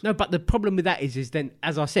travels. No, but the problem with that is then,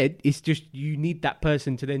 as I said, it's just you need that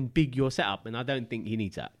person to then big your setup, and I don't think he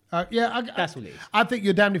needs that. That's all it is. I think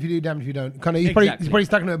you're damned if you do, damned if you don't. Kind of, he's Exactly. probably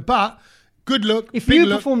stuck in it. But good look. If big you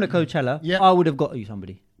look. performed at Coachella, Yeah. I would have got you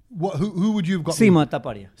somebody. Who would you have got? Seema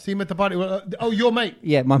Taparia. Seema Taparia. Oh, your mate.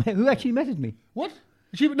 Yeah, my mate, who actually messaged me. What?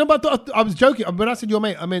 No, but I was joking. When I said your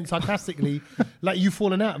mate, I meant sarcastically, like you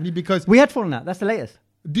fallen out of me because. We had fallen out. That's the latest.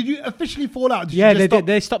 Did you officially fall out? Did Yeah, you just stop?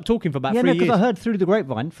 they stopped talking for about Yeah, 3 no, years. because I heard through the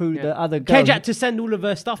grapevine, through the other girl. Kedge had to send all of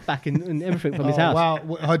her stuff back and everything from his house.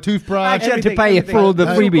 Wow, her toothbrush. Actually, had to Everything, pay everything. for all the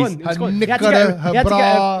It's all freebies. gone, it's Her gone. knicker, You had to get her you had to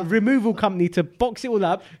get bra. a removal company to box it all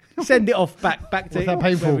up, send it off back to. Was that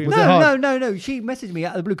painful? wherever it Was it hard? No. She messaged me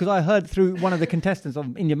out of the blue because I heard through one of the contestants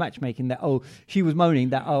of India Matchmaking that she was moaning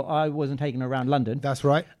that I wasn't taking her around London. That's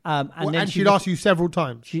right. And then And she she'd was- asked you several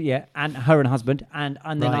times. and her and husband, and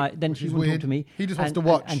then Right. then Which she is wouldn't weird. talk to me. He just wants And- to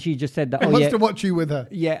watch. and she just said that. He wants to watch you with her.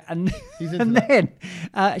 Yeah, and He's into and that.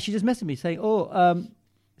 then she just messaged me saying,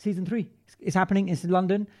 season 3 is happening. It's in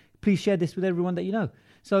London. Please share this with everyone that you know.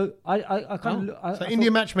 So I kind of So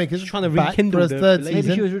India Matchmakers She's trying to back rekindle for a the third relationship. maybe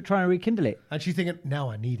season, she was trying to rekindle it. and she's thinking,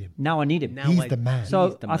 now I need him. Now I need him. Now He's I- the man. So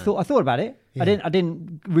He's the I man. thought about it. Yeah. I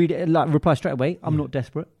didn't read it reply straight away. I'm not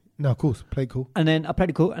desperate. No, of course, play cool. And then I played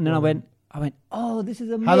it cool. And then I went, oh, this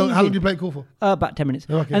is amazing. How long did you play it cool for? About 10 minutes.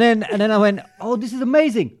 Okay. And then I went, oh, this is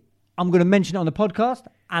amazing. I'm going to mention it on the podcast,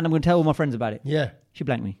 and I'm going to tell all my friends about it. Yeah. She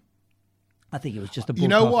blanked me. I think it was just a broadcast. You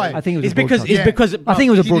know why? I think it was It's a because broadcast. it's because I think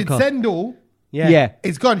it was a She did broadcast. send all. Yeah.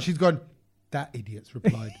 It's gone. She's gone. That idiot's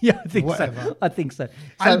replied. Yeah, I think Whatever. so. I think so.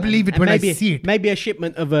 I'll believe it And when I maybe see it. maybe a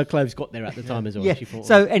shipment of clothes got there at the time as well. Yeah. She thought,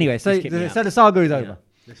 So oh, anyway, so just keep me out. the saga is over.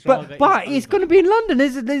 The saga But is it's over. going to be in London.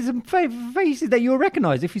 There's some faces that you'll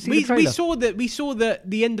recognise if you see the we trailer. saw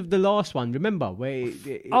the end of the last one. Remember where?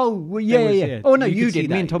 Yeah. Oh no, you could see did.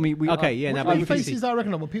 Me that. and Tommy. Okay, yeah. Which No, one but you can see. faces I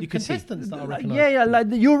recognise? People, You can see. contestants that I recognise. Yeah. Like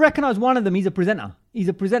you'll recognise one of them. He's a presenter. He's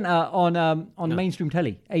a presenter on mainstream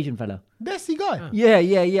telly. Asian fella. Desi guy.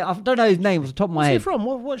 Yeah. I don't know his name off the top of my Where's he head. from?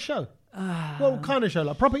 What show? What kind of show?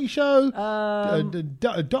 Like property show? A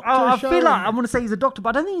doctor I show? feel like I want to say he's a doctor, but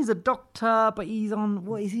I don't think he's a doctor. But he's on.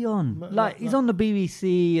 What is he on? He's on the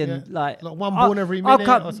BBC and like one born every minute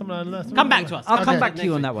or something like that. Come back to us. I'll come Okay. back to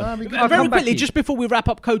you on that one. That'd be good. I'll Very come back to quickly, you. just before we wrap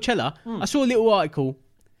up Coachella, I saw a little article.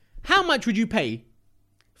 How much would you pay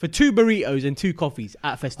for 2 burritos and 2 coffees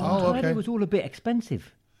at a festival? Oh, I heard okay. it was all a bit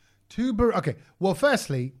expensive. Okay. Well,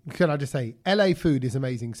 firstly, can I just say, LA food is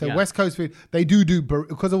amazing. So Yeah. West Coast food, they do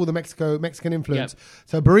because of all the Mexican influence.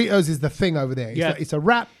 So burritos is the thing over there. Yeah. It's a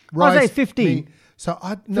wrap, I'd rice, say 15. meat. So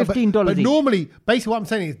 $15 But each. normally, basically, what I'm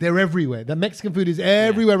saying is they're everywhere. The Mexican food is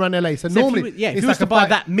everywhere around LA. So So if normally, you- yeah, if it's you was to a buy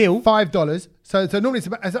that meal- $5. So normally, it's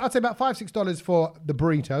about, I'd say about $5-6 for the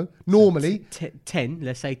burrito. Normally, 10,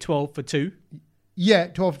 let's say 12 for 2. yeah,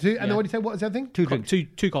 12 for 2. And Yeah. then what do you say? What is the other thing? 2 drinks.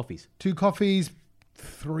 2 coffees. 2 coffees,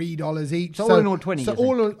 $3 each. So all in all, 20, So you think?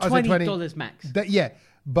 all in, I said $20 max. Yeah,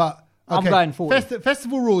 but I'm okay. going 40.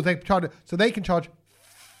 Festival rules, they charge, so they can charge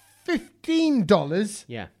 $15.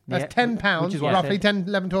 Yeah. That's Yeah. £10, Which is what I roughly said. 10,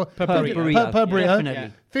 11, 12 Per burrito. Per Yeah, burrito.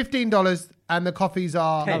 definitely. $15, and the coffees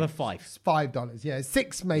are Another 5. $5. Yeah,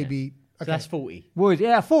 6 maybe. So Okay. that's 40. Was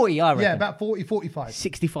 40, I reckon. Yeah, about 40, 45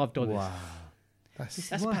 $65. Wow. That's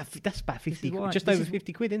That's about 50 is why- quid. Just this over is-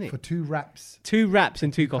 50 quid, isn't for it? 2 wraps. 2 wraps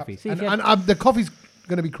and 2 coffees. See, And, if you the coffee's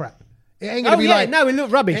going to be crap. It ain't going to be yeah, like... no, it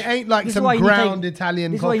looked rubbish. It ain't like This is some why you ground take-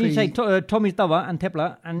 Italian This is coffee. why you say Tommy's Dava and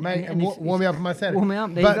Tepla and Mate, and it's- warm me up for myself. Warm me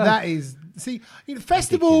up, there but you go. that is,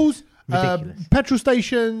 festivals, Ridiculous. petrol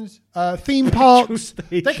stations, theme parks.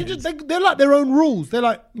 They can stations. they're like their own rules. They're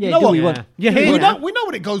like, Yeah, you know do what? what you want. Yeah, we, yeah. know, we know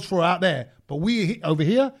what it goes for out there, but over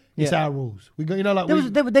here, it's Yeah. our rules. We go, you know, like There we,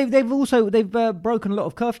 was, they've broken a lot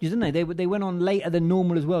of curfews, didn't they went on later than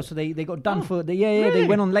normal as well, so they got done for the they really?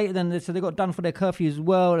 went on later than so they got done for their curfew as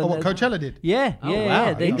well. And what Coachella did. Yeah, Oh, yeah, wow.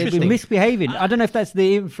 yeah. They've Interesting. been misbehaving. I don't know if that's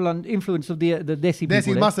the influence of the Desi people.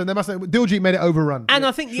 They must have. Diljit made it overrun. And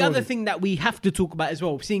I think the other thing that we have to talk about as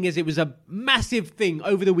well, seeing as it was a massive thing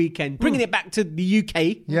over the weekend, bringing it back to the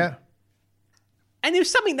UK, Yeah, and it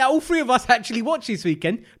was something that all 3 of us actually watched this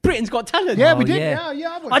weekend. Britain's Got Talent. yeah, Oh, we did. yeah.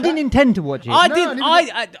 Yeah, I didn't intend to watch it. I No, didn't.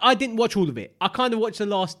 I I didn't watch all of it. I kind of watched the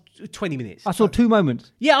last 20 minutes. I saw 2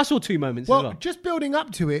 moments. Yeah, I saw 2 moments Well, as well. just building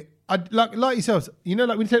up to it, like yourselves, you know,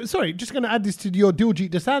 like when you say, sorry, just going to add this to your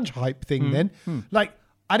Diljit Dosanjh hype thing. Then, like,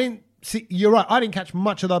 I didn't see. You're right. I didn't catch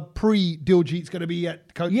much of the pre-Diljit's going to be at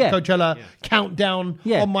Yeah. Coachella countdown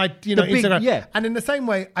Yeah. on my The big- Instagram. yeah. And in the same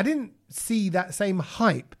way, I didn't see that same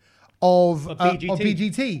hype of BGT.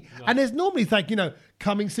 BGT. And there's normally it's like,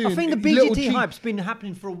 coming soon. I think the little BGT cheap- hype's been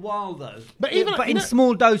happening for a while though, But even, but you in know-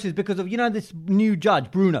 small doses because of this new judge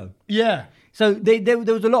Bruno. Yeah. So there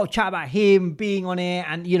was a lot of chat about him being on it,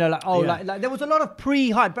 and like there was a lot of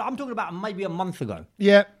pre-hype. But I'm talking about maybe a month ago.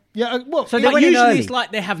 Yeah. Yeah. Well, So yeah, they But went in usually early. it's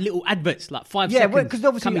like they have little adverts, like 5 Yeah, seconds. because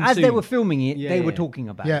obviously coming as they soon. were filming it, Yeah, they were yeah. talking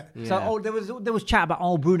about Yeah. it. So there was chat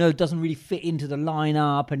about Bruno doesn't really fit into the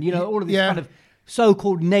lineup, and all of these Yeah. kind of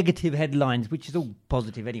so-called negative headlines, which is all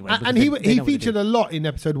positive anyway. And he featured a lot in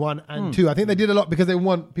episode 1 and 2. I think they did a lot because they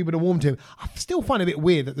want people to warm to him. I still find it a bit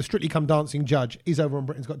weird that the Strictly Come Dancing judge is over on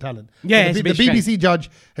Britain's Got Talent. Yeah, the, it's a the bit BBC judge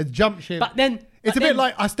has jumped ship. But then... It's a bit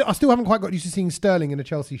like I still haven't quite got used to seeing Sterling in a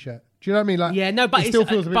Chelsea shirt. Do you know what I mean? Like, Yeah, no, but it still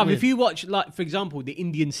feels a bit but weird. if you watch, like, for example, the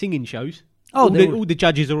Indian singing shows, Oh, they all- all the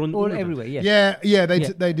judges are on all of them. everywhere. Yeah. yeah, they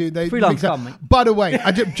Yeah. do. They Freelance mix up. come, mate. By the way,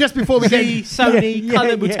 just before we get See, Sony, Yeah,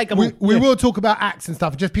 Cullen, we'll yeah. take them we, all. we will talk about acts and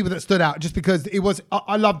stuff, just people that stood out, just because it was.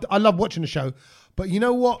 I loved watching the show, but you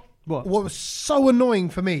know what? What? What was so annoying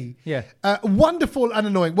for me? Yeah. Wonderful and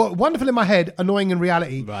annoying. Well, wonderful in my head, annoying in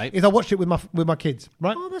reality. Right. Is I watched it with my kids.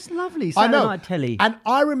 Right. Oh, that's lovely. I Saturday know. Night Telly. And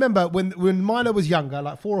I remember when Milo was younger,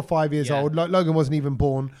 like 4 or 5 years Yeah. old. Like Logan wasn't even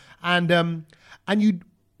born, and you'd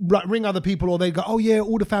ring other people, or they'd go, "Oh yeah,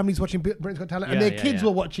 all the families watching Britain's Got Talent," and Yeah, their yeah, kids yeah.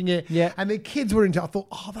 were watching it, Yeah. and their kids were into it. I thought,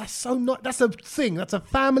 "Oh, that's so not. That's a thing. That's a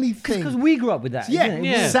family thing." Because we grew up with that. Yeah, isn't it?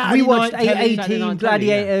 yeah. Saturday We watched night telly, Saturday 18, night telly,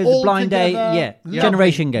 Gladiators, all Blind Date, together. yeah, Lovely.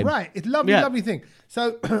 Generation Game. Right, it's lovely, Yeah. lovely thing.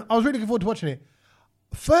 So I was really looking forward to watching it.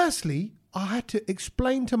 Firstly, I had to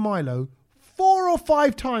explain to Milo 4 or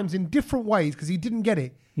 5 times in different ways because he didn't get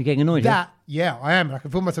it. You're getting annoyed. Yeah, I am. I can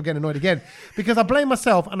feel myself getting annoyed again because I blame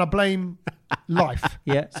myself and I blame life.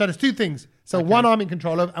 Yeah. So there's 2 things. So one I'm in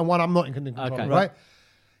control of and one I'm not in control Okay. of, right?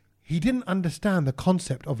 He didn't understand the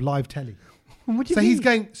concept of live telly. What do you So mean? he's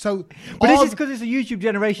going, so... But this of- is because it's a YouTube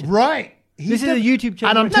generation. Right. This is a YouTube channel.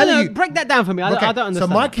 And I'm No, telling you... break that down for me. I Okay, don't understand.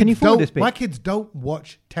 So my that. kids Can you forward this bit? my kids don't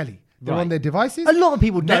watch telly. They're Right. on their devices. A lot of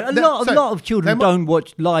people don't. A lot of children don't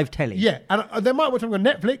watch live telly. Yeah, and they might watch them on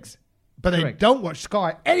Netflix, but they Correct. don't watch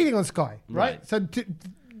Sky. Anything on Sky, right? Right. So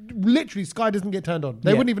literally Sky doesn't get turned on.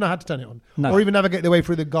 They Yeah. wouldn't even know how to turn it on, No. or even navigate their way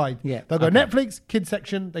through the guide. Yeah. They'll go Okay. Netflix, kids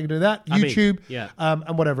section. They can do that. I mean, YouTube, yeah.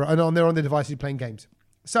 and whatever, and they're on their devices playing games.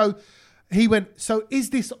 So he went. So is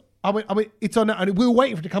this? I went. It's on, and we were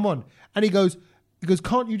waiting for it to come on. And he goes,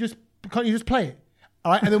 can't you just play it?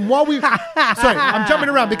 All right. And then while sorry, I'm jumping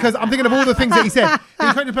around because I'm thinking of all the things that he said.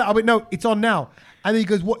 He's trying to play. I went, no, it's on now. And then he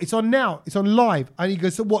goes, what? It's on now. It's on live. And he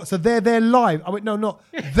goes, so what? So they're there live. I went, no, not.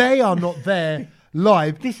 They are not there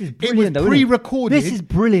live. This is It brilliant, was though, isn't it? pre-recorded. This is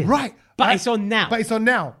brilliant. Right. But it's on now. But it's on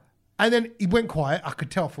now. And then he went quiet. I could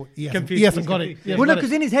tell for he hasn't Confused. got it. Confused. He hasn't Well, no, got it.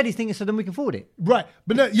 because in his head he's thinking, so then we can forward it. Right,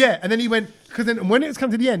 but no, yeah, and then he went because then when it's come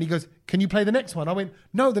to the end, he goes, "Can you play the next one?" I went,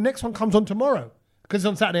 "No, the next one comes on tomorrow because it's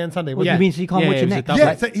on Saturday and Sunday." What Yeah. do you mean? So you can't Yeah, watch yeah, it it was a next? double-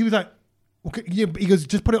 Yeah, so he was like, okay, yeah, he goes,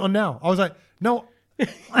 "Just put it on now." I was like, "No,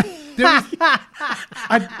 there is,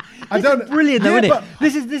 I don't." Brilliant, though, Yeah, isn't it? but-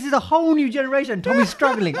 This is a whole new generation. Tommy's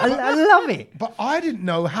struggling. I love it. But I didn't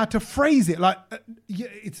know how to phrase it. Like, yeah,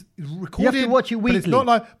 it's recorded. watch it but it's weekly. not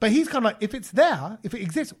like. But he's kind of like, if it's there, if it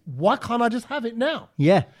exists, why can't I just have it now?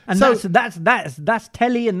 Yeah, and So- that's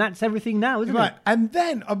telly and that's everything now, isn't Right, it? and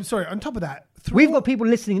then I'm sorry. On top of that, We've got people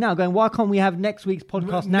listening now going, why can't we have next week's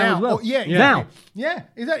podcast now as well? Oh, yeah, Now. yeah.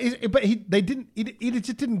 But they didn't. He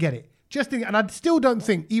just didn't get it. And I still don't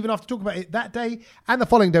think, even after talking about it that day and the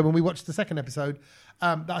following day when we watched the second episode,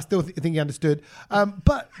 that I still think he understood.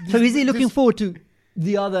 But So is he looking this- forward to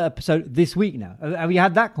the other episode this week now? Have you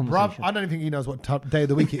had that Bruv, conversation? I don't even think he knows what day of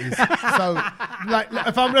the week it is. So, like,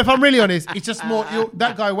 if I'm really honest, it's just more.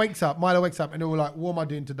 That guy wakes up, Milo wakes up, and he'll like, "What am I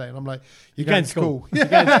doing today?" And I'm like, "You're going to school."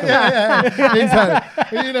 Yeah.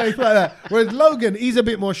 Exactly. It's like that. Whereas Logan, he's a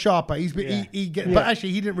bit more sharper. But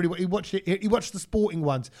actually, he didn't really. He watched it. He watched the sporting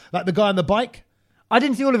ones, like the guy on the bike. I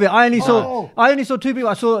didn't see all of it. I only Oh. saw two people.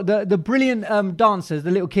 I saw the brilliant dancers,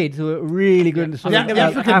 the little kids who are really good at the sort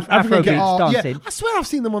of Afro beats dancing. I swear I've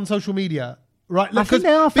seen them on social media. Right, I think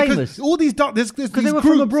they are famous. because all these dancers, Because they were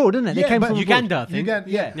from abroad, didn't it? They came but from Uganda, I think. Yeah.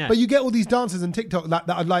 Yeah. But you get all these dancers on TikTok that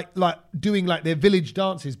are like doing like their village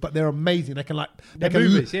dances, but they're amazing. They can They're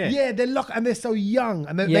movers, yeah. yeah, they're and they're so young,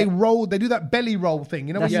 and they Yeah. roll. They do that belly roll thing,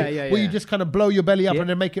 you know, That's where, it. where you just kind of blow your belly up Yeah. and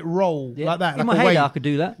then make it roll Yeah. like that. In like my a head, wave. I could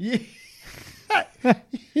do that. Yeah.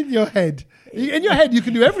 In your head. In your head, you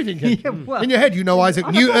can do everything. Ken. Yeah, well, in your head, you know Isaac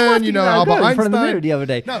I thought I Newton, was you know thinking that Albert girl in front of the Einstein. mirror the other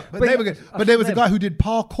day. No, but But they were good. But there was a them. guy who did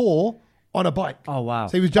parkour on a bike. Oh, wow.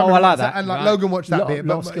 So he was Oh, jumping I around like that. and like Right. Logan watched that Lot- bit.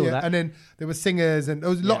 lot of skill, that. And then there were singers and there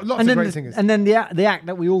was lots and of then great the, singers. and then the act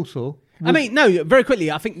that we all saw. I mean, no, very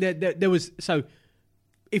quickly, I think that there was, so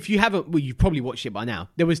if you haven't, well, you've probably watched it by now.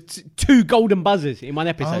 There was two golden buzzers in one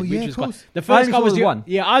episode. Oh, yeah, which of was course. The I first only guy saw was the one.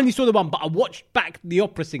 Yeah, I only saw the one, but I watched back the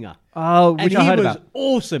opera singer. Oh, And which he I heard was about.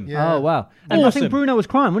 awesome. Yeah. Oh, wow. And I Awesome. think Bruno was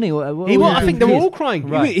crying, wasn't he? He was, I think they were all crying.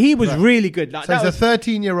 Right. He was really good. Like, So that he's was, a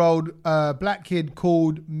 13-year-old black kid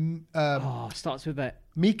called starts with that.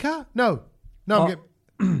 Mika? No, I'm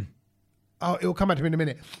getting. Oh, it will come back to me in a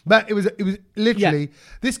minute. But it was literally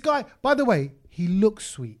this guy. By the way, he looked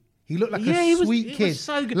sweet. He looked like Yeah, a he was- sweet he was kid.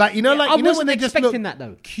 so good. Like Yeah, I when wasn't they just expecting look that,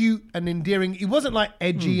 though. cute and endearing. He wasn't like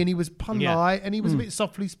edgy, and he was polite, and he was a bit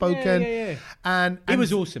softly spoken. yeah. And He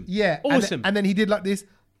was awesome. Yeah, Awesome. And then he did like this,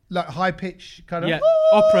 like high pitch kind of Yeah,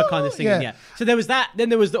 opera kind of singing, yeah. So there was that. Then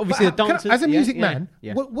there was obviously the But, dancers. as a yeah, music yeah, man,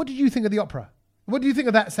 yeah. what did you think of the opera? What do you think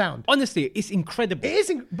of that sound? Honestly, it's incredible. It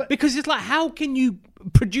is, but Because it's like, how can you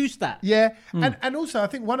produce that? yeah, Hmm. and also I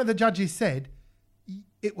think one of the judges said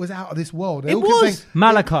it was out of this world. They It all kept was. saying-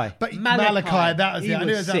 Malachi. But Malachi. that was He it. I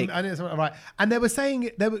knew it was was, sick. I knew it was something right. And they were saying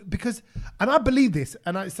it because, and I believe this,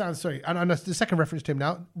 and it sounds sorry, and it's the second reference to him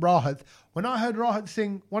now, Rahat. When I heard Rahat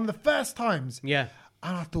sing one of the first times, Yeah.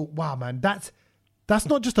 and I thought, wow, man, that's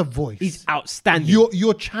not just a voice. He's outstanding.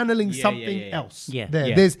 You're channeling Yeah, something yeah. else. Yeah. There.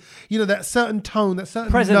 Yeah. There's that certain tone, that certain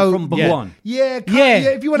Present note. from Bhagwan. Yeah, Yeah.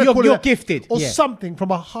 if you want to You're- call you're it that. gifted. or Yeah. something from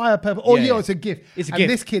a higher purpose. Or Yeah. it's a gift. It's a and gift.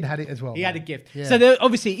 this kid had it as well. He man. had a gift. Yeah. So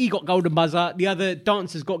obviously he got golden buzzer. The other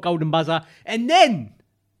dancers got golden buzzer. And then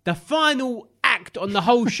the final act on the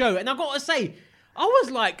whole show. And I got to say, I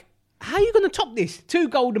was like, how are you going to top this? 2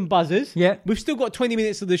 golden buzzers. Yeah. We've still got 20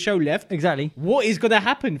 minutes of the show left. Exactly. What is going to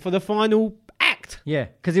happen for the final act? Yeah,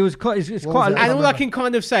 because it was quite. It's What quite. was A, it? And all I remember. can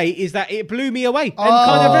kind of say is that it blew me away. And Oh,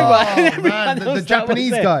 kind of everyone man, the else that was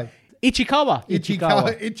Japanese there. guy.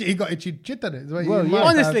 Ichikawa. He got itchy chit on it. Is what Well, you yeah.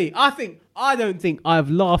 might have. Honestly, I don't think I've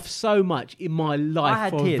laughed so much in my I life had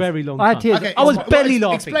for tears. a very long I time. had tears. Okay, I was well, barely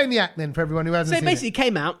laughing. Explain the act then for everyone who hasn't So it seen basically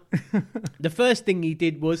came out. The first thing he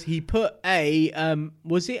did was he put a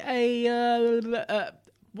was it a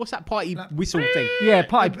what's that party whistle thing? Yeah,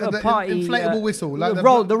 party. The party inflatable whistle, like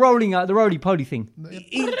the roly poly thing.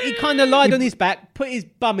 He kind of lied on his back, put his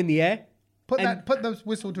bum in the air, put the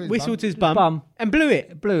whistle to his whistle bum. to his bum, Bum. and blew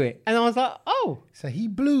it. Blew it. And I was like, oh. So he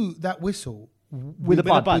blew that whistle With a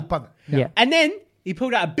bud. With bud. Yeah. And then he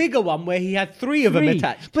pulled out a bigger one where he had three of them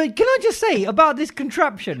attached. But can I just say about this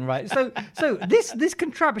contraption, right? So this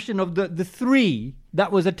contraption of the three that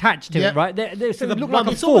was attached to Yeah. it, right? So the it looked bum. like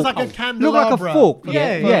a It's almost fork. like a Looked like a candelabra fork. for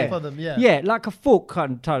Yeah, the- yeah. for them, yeah. Yeah, like a fork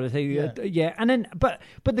kind of thing. Yeah. Yeah. And then, but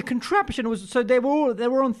the contraption was so they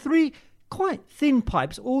were on three quite thin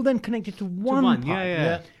pipes, all then connected to one one, pipe,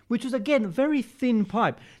 yeah. which was again a very thin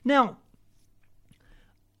pipe. Now,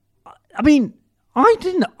 I mean,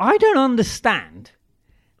 I don't understand,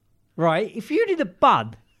 right? If you did a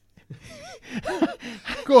bud,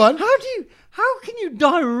 Go on. how can you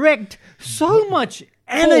direct so much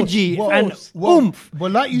energy and oomph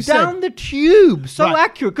well, like you down said. the tube so Right.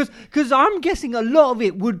 accurate? Because I'm guessing a lot of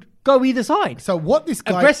it would go either side. So what this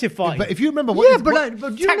guy Aggressive fighting. But if you remember what Yeah, this, but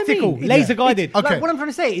what- do you know what I Tactical, mean? laser guided. Okay. Like, what I'm trying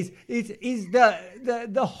to say is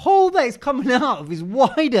the hole that is coming out of is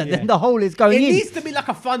wider than the hole is going It in. needs to be like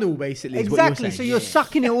a funnel, basically. is what Exactly. you're So saying. you're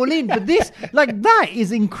sucking it all in. But this, like that,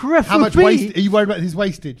 is incredible. how much waste are you worried about his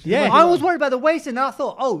wastage? Yeah. I was worried about the waste, and I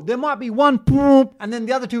thought, oh, there might be one poop, and then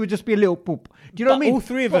the other two would just be a little poop. Do you know But what I mean? all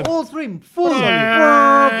three of But them. all three, full on.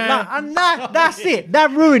 And that's it.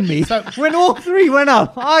 That ruined me. So when all three went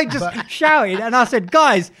up, I just shouted and I said,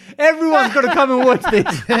 guys, everyone's got to come and watch this.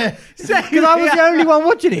 Because I was the only one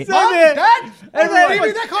watching it. Mom, Dad, Everyone- give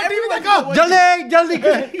me that card, give me that card.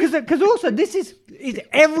 Jaldi, because also this is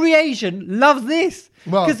every Asian loves this.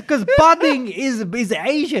 Well- Because budding is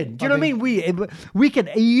Asian. Do you know what I mean? We can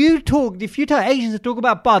if you tell Asians to talk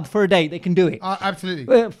about bud for a day, they can do it.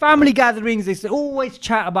 Absolutely. Family gatherings, they always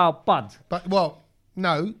chat about bud. But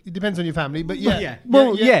no, it depends on your family. But yeah,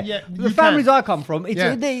 Well, yeah. you The families can. I come from, it's,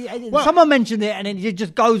 Yeah. Well- someone mentioned it and then it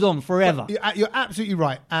just goes on forever. You're absolutely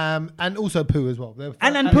right, and also poo as well.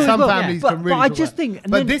 And poo as some well, families yeah. can But really. I talk just about think- it.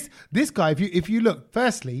 and But then- this guy, if you look,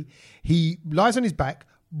 firstly, he lies on his back,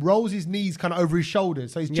 rolls his knees kind of over his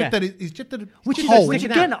shoulders, so he's just Yeah. he's just a Which is hole. which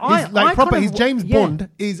again, He's like I proper. kind His of- James yeah. Bond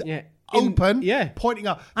is Yeah. open, Yeah. pointing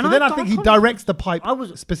up. And So then I I think he can't- directs the pipe I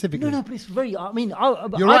was specifically. No, but it's very. I mean, You're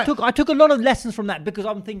I right. took a lot of lessons from that because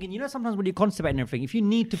I'm thinking, sometimes when you're constipated and everything, if you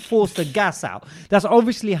need to force the gas out, that's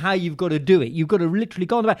obviously how you've got to do it. You've got to literally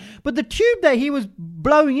go on the back. But the tube that he was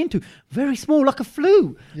blowing into, very small, like a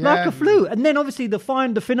flue, Yeah. And then obviously the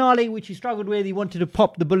finale, which he struggled with, he wanted to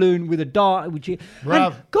pop the balloon with a dart, and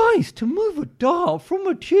Bruv. guys, to move a dart from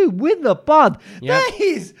a tube with a bud, Yeah. that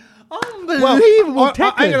is unbelievable I ain't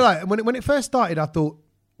technique. gonna lie. When it first started, I thought,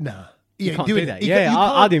 nah, You can't do do it. that. You Yeah, ca- you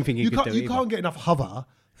I can't- didn't think you could can't, do it You either. can't get enough hover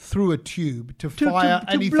through a tube to To fire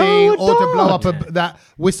blow anything a or to blow up dart. that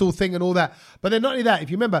whistle thing and all that. But then not only that, if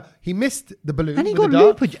you remember, he missed the balloon. And he with got the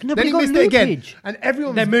dart. loopage. No, but Then he he got missed it again, loopage. and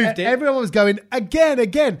everyone They moved it. Everyone was going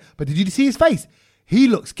again. But did you see his face? He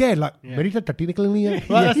looked scared, like very technically. Right,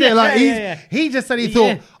 that's it. Like he just said he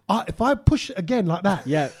thought, if I push again like that,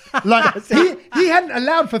 like he hadn't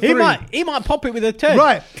allowed for 3. He might pop it with a turn.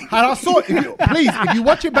 Right, and I saw it. If you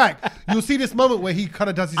watch it back, you'll see this moment where he kind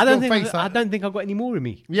of does his I don't little think face. I like- don't think I've got any more in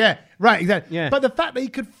me. Yeah, right, exactly. Yeah. But the fact that he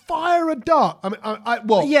could fire a dart, I mean,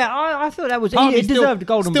 I thought that was. part of me It deserved a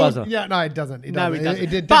golden buzzer. Yeah, no, it doesn't. It No, doesn't. it doesn't.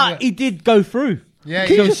 did- But he did go through. Yeah,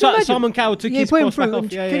 Can he you just- just imagine? Simon Cowell took his put him cross back through.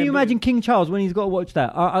 off. Yeah, Can yeah, you but- imagine King Charles when he's got to watch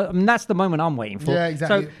that? I mean, that's the moment I'm waiting for. Yeah,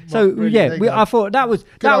 exactly. So Well, really, there you go. I thought that was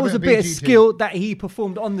old a bit bit of of BGT. skill that he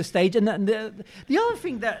performed on the stage, and the other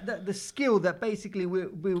thing that the skill that basically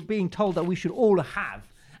we're being told that we should all have.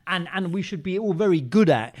 And we should be all very good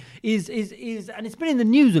at is and it's been in the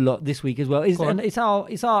news a lot this week as well. And it's our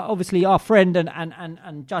obviously our friend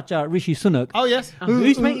and Judge Rishi Sunak. Oh yes.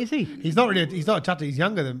 Whose mate is he? He's not really. He's not a chatter. He's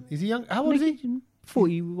younger than. Is he young? How old is he?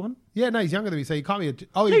 41. Yeah, no, he's younger than me. So he can't be a. No,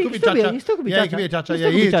 Oh, he he could can be still be. chatter. He still could be Yeah, he Chacha. could be a chatter. He Yeah,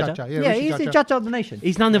 still he could is be Chacha. chatter. Yeah, Rishi he's the Chacha. judge of the nation.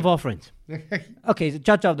 He's none of our friends. Okay, he's a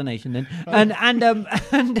judge of the nation then,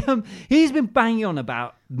 and he's been banging on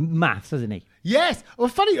about maths, hasn't he? Yes. Well,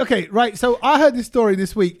 funny. Okay, right. So I heard this story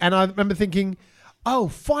this week, and I remember thinking, oh,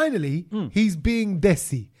 finally, he's being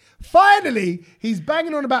Desi. Finally, he's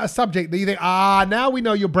banging on about a subject that you think, now we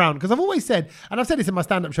know you're brown. Because I've always said, and I've said this in my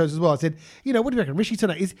stand-up shows as well, I said, what do you reckon? Rishi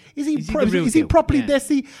Sunak, is he the real is he deal? properly Yeah.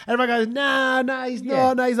 Desi? And everyone goes, no, he's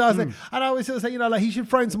not, no, he's not. And I always sort of say, like, he should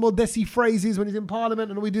throw in some more Desi phrases when he's in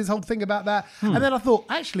Parliament, and we do this whole thing about that. And then I thought,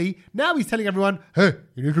 actually, now he's telling everyone, hey,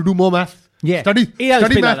 you need to do more maths. Yeah. Study. He don't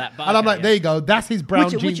study speak like maths. that, but And I'm okay, like, yeah. there you go. That's his brown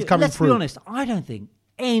genes coming let's through. be honest, I don't think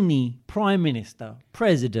any prime minister,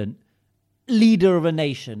 president, leader of a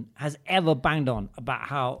nation has ever banged on about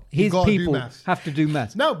how his gotta do people maths. have to do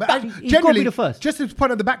maths. No, but he's got to generally, be the first. just to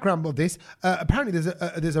point out the background of this, apparently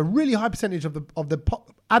there's a really high percentage of the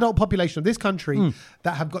adult population of this country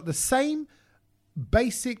that have got the same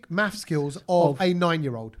basic math skills of a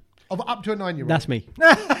 9-year-old. Of up to a 9-year-old. That's me.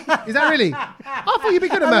 Is that really? I thought you'd be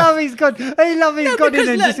good at I math. love he's gone. I love he's gone in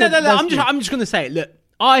and just said, I'm just going to say it. Look,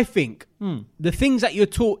 I think the things that you're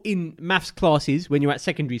taught in maths classes when you're at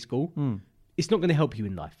secondary school, it's not going to help you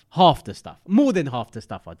in life. Half the stuff, more than half the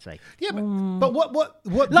stuff, I'd say. Yeah, but what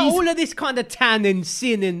Like these- all of this kind of tan and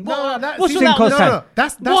sin and that- what's see, all that? no, on no, the- no,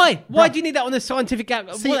 that's Why? Why bruv. do you need that on a scientific?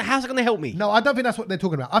 See- How's it going to help me? No, I don't think that's what they're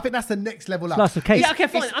talking about. I think that's the next level up. Slice of cake. Yeah, okay,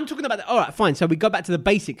 fine. I'm talking about that. All right, fine. So we go back to the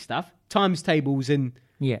basic stuff, times tables and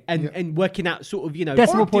Yeah. and working out sort of,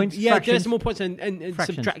 Decimal points, yeah, fractions. decimal points and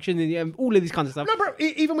Fractions. subtraction and all of this kind of stuff. No, bro.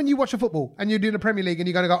 Even when you watch a football and you're doing the Premier League and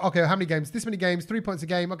you're going to go, okay, how many games? This many games, 3 points a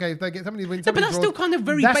game. Okay, if they get so many wins, so Yeah, but many that's draws. still kind of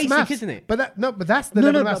very That's basic, maths. isn't it? But that's the No,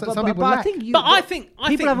 level no, of maths that some people lack. I think you, But I think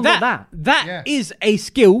people haven't got that. that is a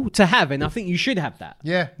skill to have, and I think you should have that.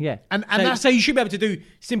 Yeah, Yeah. and So, that's so you should be able to do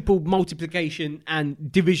simple multiplication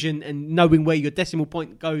and division and knowing where your decimal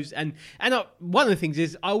point goes. And one of the things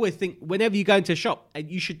is I always think whenever you go into a shop,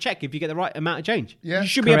 you should check if you get the right amount of change. Yeah. You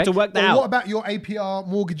should be able to Correct. work that But out. what about your APR,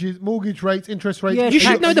 mortgage rates, interest rates? Yeah, You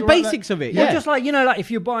should know the You're right basics there. of it. Well, Yeah. just like, like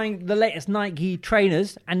if you're buying the latest Nike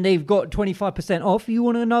trainers and they've got 25% off, you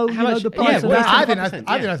want to know, How much- the yeah, price of what is that. I think 25%,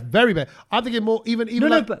 I think that's very bad. I'm thinking more even No,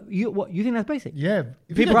 like but you think that's basic? yeah.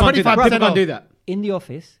 If People you can't do that. 25% People can't off- do that. In the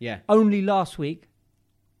office, Yeah. only last week,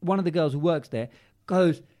 one of the girls who works there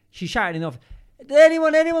goes, she shouted in the office,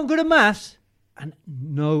 anyone good at maths? And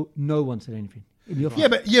no one said anything in the office. Yeah,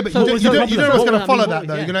 but So you what's don't the know problem? what's What going to would that follow mean? that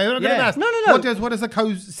though. Yeah. You're going to Yeah. ask. No. What does a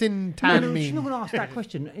cosin No, tan she's mean? not going to ask that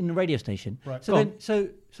question in the radio station. Right. So Go then,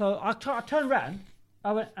 so I turned around,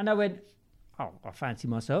 I went, oh, I fancy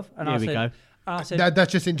myself, and Here I we said, go. I said,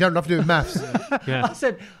 That's just in general, nothing to do with maths. Yeah.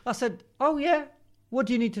 I said, oh yeah, what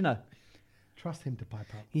do you need to know? Trust him to pipe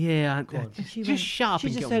up. Yeah. And she Just went- shut up She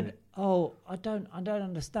and just get on with said, it. "Oh, I don't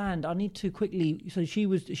understand. I need to quickly." So she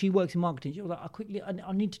works in marketing. She was like,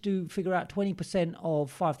 I need to figure out 20%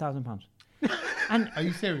 of £5,000." And Are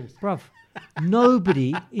you serious? bruv,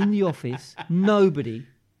 nobody in the office, nobody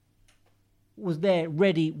was there,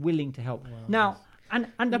 ready, willing to help. Now, and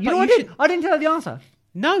No, you but know what you I did? I didn't tell her the answer.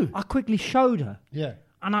 No. I quickly showed her, Yeah.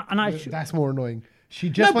 and I That's more annoying. She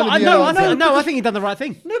just No, but wanted I the know, answer. I think you've done the right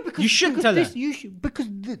thing. No, because you shouldn't because tell this, her. You should, because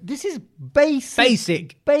this is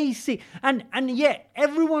basic, and yet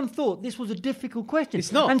everyone thought this was a difficult question.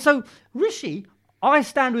 It's not. And so Rishi, I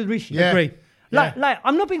stand with Rishi. Yeah. Agree. Like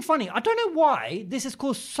I'm not being funny. I don't know why this has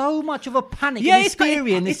caused so much of a panic Yeah, and it's got-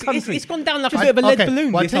 hysteria in this it's- country. it's gone down like a bit of a lead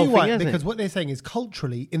balloon. Well, I'll This tell whole you thing, why, hasn't because it? what they're saying is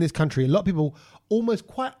culturally in this country, a lot of people almost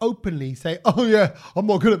quite openly say, "Oh yeah, I'm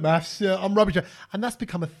not good at maths. Yeah, I'm rubbish," and that's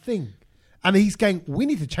become a thing. And he's going, "We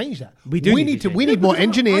need to change that. We do We need need to to. change We that. need more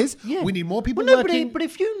engineers. Yeah. We need more people Well, no, working." but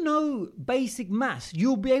if you know basic maths,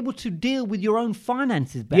 you'll be able to deal with your own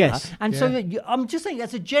finances better. Yes. And so I'm just saying,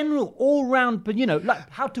 that's a general all-round, but like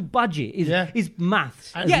how to budget is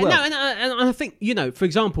maths as Yeah, well. no, and I think, for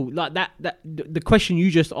example, like that the question you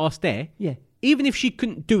just asked there. Yeah. Even if she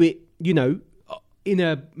couldn't do it, in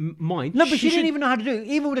her mind. No, but she should- didn't even know how to do it.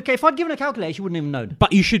 Even with if I'd given a calculator, she wouldn't even know.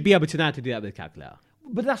 But you should be able to know how to do that with a calculator.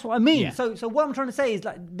 But that's what I mean. Yeah. So what I'm trying to say is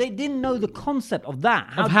they didn't know the concept of that,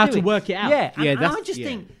 how do to it. work it out. Yeah, Yeah, and I that's- just yeah.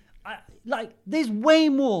 think. There's way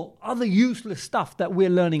more other useless stuff that we're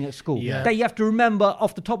learning at school Yeah. that you have to remember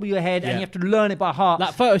off the top of your head and Yeah. you have to learn it by heart.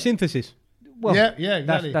 Like photosynthesis. Well, yeah,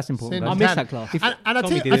 exactly. That's important. Same guys. I missed tan. that class. And I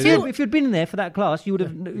Tommy tell did you, it. If you'd been in there for that class, you would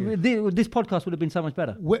have. This podcast would have been so much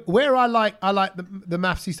better. where I like the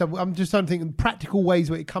mathsy stuff. I'm just trying to think of practical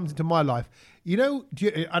ways where it comes into my life. And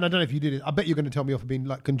I don't know if you did it. I bet you're going to tell me off for being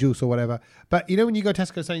like conjuice or whatever. But when you go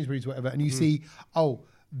Tesco, Sainsbury's, whatever, and you see,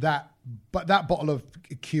 that bottle of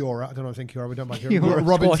Kiora. I don't know if I'm saying Kiora. We don't buy Kiora. Kiora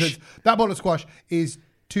Robinson's. squash. That bottle of squash is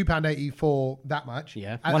 £2.80 for that much.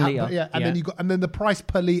 Yeah. And, 1 litre. Yeah, and Yeah. then the price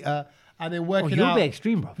per litre. And then working you're out. a bit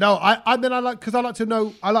extreme, bro. No, I like to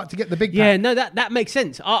know. I like to get the big. Yeah, pack. no, that makes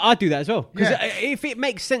sense. I do that as well. Because Yeah. if it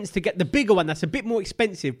makes sense to get the bigger one, that's a bit more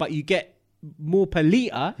expensive, but you get more per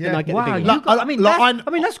litre, then Yeah. I get Wow, the you bigger Like, one. got, I mean,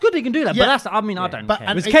 like, that's good. You can do that, Yeah. but that's. I mean, I don't But- care.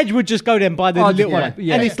 and- Because Kedge would just go there and buy the Oh, little yeah, one.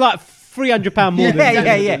 yeah. And it's like £300 more than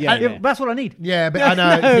yeah. That's what I need. Yeah, but I know.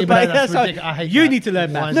 No, people but know that's that's ridiculous. I hate you that. need to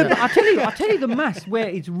learn Why maths. is No, that? but I tell you the maths where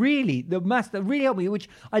it's really the maths that really helped me, which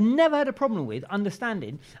I never had a problem with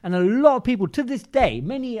understanding. And a lot of people to this day,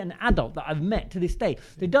 many an adult that I've met to this day,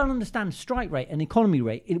 they don't understand strike rate and economy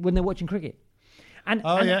rate when they're watching cricket. And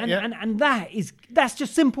Oh, yeah, yeah. and that's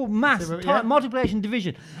just simple maths, Simple, yeah. multiplication,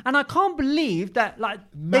 division. And I can't believe that they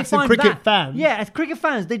Massive find cricket that, fans. Yeah, as cricket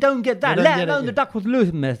fans, they don't get that. They don't Let get it, alone the yeah.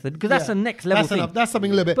 Duckworth-Lewis method, because that's Yeah. the next level thing. That's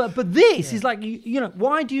something a little bit. But this is like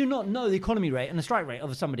why do you not know the economy rate and the strike rate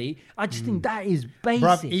of somebody? I just think that is basic.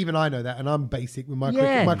 Bruv, even I know that, and I'm basic with my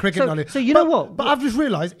Yeah. cricket So- knowledge. so you know what? But I've just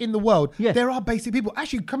realised in the world Yeah. there are basic people.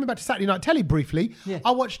 Actually, coming back to Saturday Night Telly briefly, Yeah.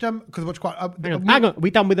 I watched because I watched quite. Hang on,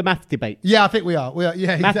 we done with the math debate. Yeah, I think we are.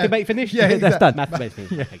 Yeah, Math exactly. debate finished? Yeah, That's exactly. done. Math debate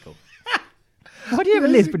finished. Okay, cool. Why do you have a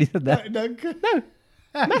list when you said that? No,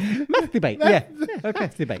 Math debate. Yeah. Okay.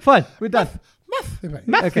 Math debate. Fine, we're done. math debate.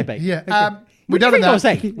 Math Okay. debate. Yeah. What We're do you done with think I was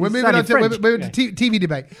that. saying? We're It moving on sounded to, French. TV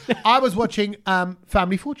debate. I was watching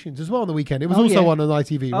Family Fortunes as well on the weekend. It was Oh, also yeah. on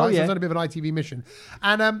ITV, right? Oh, So it yeah. was on a bit of an ITV mission.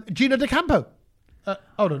 And Gino D'Acampo.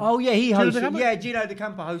 Hold on. Oh yeah, he Gino hosts it. D'Acampo? Yeah, Gino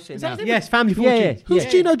D'Acampo hosts it now. Yes, Family Yeah, Fortunes. yeah. Who's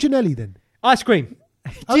Gino Ginelli then? Ice cream.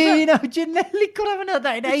 Gino Ginelli, God, I haven't heard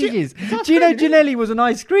that in Is it- ages. it's ice Gino cream, isn't Ginelli was an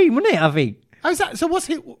ice cream, wasn't it? I think. Oh, is that, so what's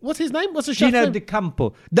his name? What's the chef's Gino name?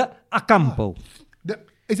 D'Acampo. D'Acampo.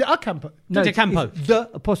 Is it Acampo? No, D'Acampo. it's the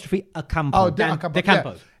apostrophe Acampo. Oh, Dan D'Acampo.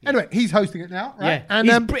 D'Acampo. Yeah. Anyway, he's hosting it now, right? Yeah. And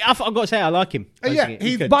I've got to say, I like him. yeah, hosting it.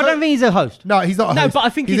 he's- good. but I don't think he's a host. no, he's not a No, host. but I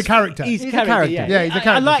think he's a character. He's He's a a character. character. Yeah, he's a I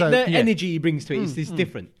character, like so- the yeah. energy he brings to it. It's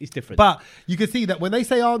different. It's different. But you can see that when they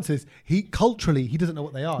say answers, he culturally he doesn't know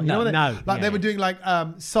what they are. You No, know what no, like yeah. they were doing like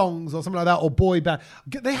songs or something like that or boy band.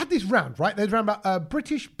 They had this round, right? They had round about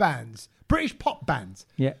British bands, British pop bands,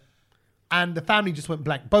 Yeah. and the family just went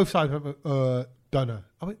blank. Both sides went, don't know.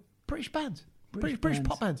 I went British bands, British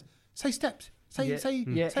pop bands. Say steps. Say Yeah. say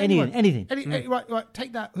Yeah, say anything, anything. right.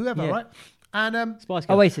 Take that. Whoever. Yeah. Right. And Spice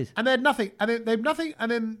Girls. Oasis. and they had nothing, and they had nothing,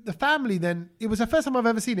 and then the family. Then it was the first time I've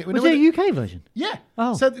ever seen it. When Was they it went- a UK version? yeah.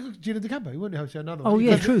 Oh. So Gino D'Acampo, he wouldn't host another one. Oh,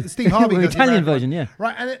 yeah, Because true. Steve Harvey Well, does it, Italian right? version, yeah.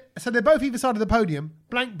 Right, and so they're both either side of the podium,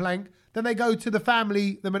 blank. Then they go to the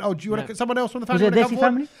family. They went, "Oh, do you want Yeah. someone else from the Was family?" it a wanna come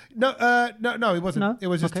Desi forward?" family? No, it wasn't. No? It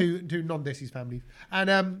was just Okay. two non-Desi's families, and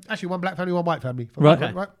actually one black family, one white family.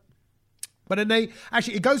 Right. Right. But then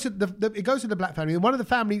it goes to the black family, and one of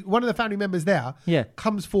the family members there Yeah.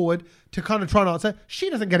 comes forward to kind of try and answer. She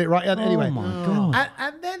doesn't get it right anyway. Oh my God.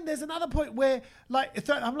 And then there's another point where,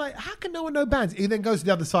 I'm like, how can no one know bands? He then goes to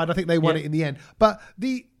the other side. I think they won Yeah. it in the end. But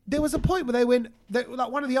there was a point where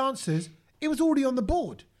like one of the answers, it was already on the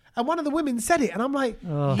board. And one of the women said it. And I'm like,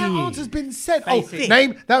 that answer's been said. Basic.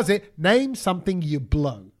 That was it. Name something you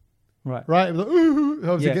blow. Right. Right? It was like, ooh,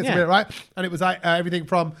 obviously Yeah. gets a Yeah. bit, right? And it was like everything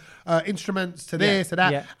from instruments to this to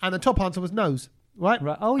that. Yeah. And the top answer was nose. Right?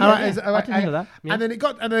 Right. Oh, All yeah, right, yeah. is- I didn't know that. Yeah. And then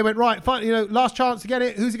and they went, right, fine, last chance to get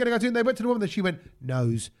it. Who's it going to go to? And they went to the woman, and she went,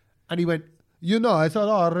 nose. And he went, it's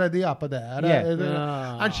already up there.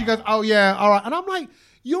 Yeah. And she goes, oh, yeah, all right. And I'm like,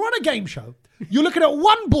 you're on a game show. You're looking at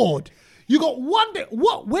one board. You got one.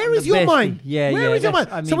 Where is The your best mind? thing. Yeah, Where yeah, is your mind?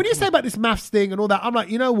 that's- I So mean, when you say about this maths thing and all that, I'm like,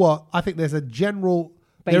 you know what? I think there's a general.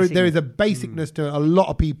 There is a basicness to a lot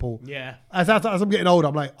of people. Yeah. As I'm getting older,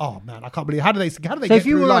 I'm like, oh man, I can't believe how do they So get if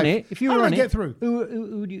you through were life? on it, How do they get through?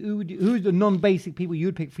 who's the non-basic people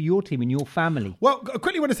you'd pick for your team and your family? Well, I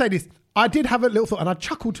quickly want to say this. I did have a little thought, and I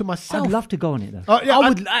chuckled to myself. I'd love to go on it though. Oh, yeah,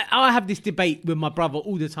 I have this debate with my brother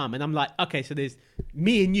all the time, and I'm like, okay, so there's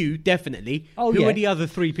me and you, definitely. Oh, Who yeah. are the other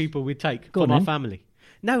three people we'd take Go from on, our then. family?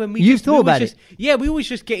 No, and we You've just, thought we always about just, it? Yeah, we always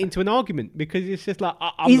just get into an argument because it's just like,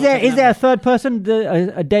 I'm Is not there taking is there a that. third person,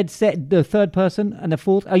 a dead set, the third person and a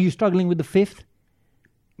fourth? Are you struggling with the fifth?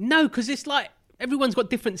 No, because it's like everyone's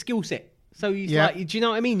got different skill set. So he's Yeah. like, do you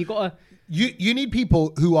know what I mean? You got to. You need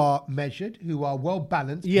people who are measured, who are well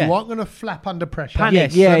balanced, Yeah. who aren't going to flap under pressure. Panic.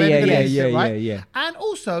 Yes. Yeah, So they're yeah, gonna yeah, get yeah, shit right. yeah. And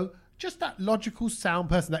also, just that logical sound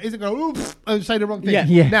person that isn't going to oops and say the wrong thing. Yeah.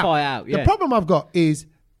 Yeah. Now, Fire out, the yeah. problem I've got is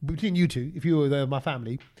between you two, if you were there, my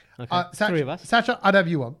family, Okay. Sacha, Three of us. Sacha, I'd have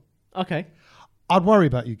you on. Okay. I'd worry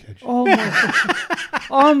about you, Kedge. Oh my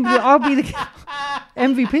God. I'll be the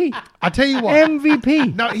MVP. I tell you what.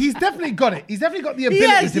 MVP. No, he's definitely got it. He's definitely got the He ability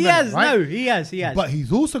has, to he make it, has. right? No, he has. But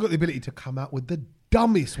he's also got the ability to come out with the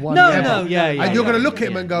dumbest one No, ever. no, Yeah, no, yeah, And you're yeah, going to look yeah, at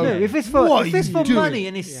him yeah. and go, No, if it's for what if it's are for you doing? money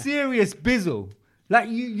and it's serious bizzle, like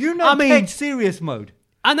you know, I mean- Kedge serious mode.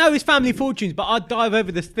 I know it's family fortunes, but I'd dive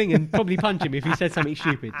over this thing and probably punch him if he said something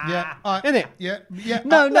stupid. Yeah. Innit? Yeah. Yeah.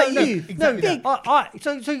 No, no, like no, you. Exactly no. that.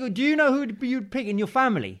 So do you know who you'd pick in your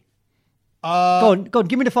family? Uh, Go on,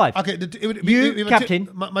 give me the five. Okay, it would You, it would captain.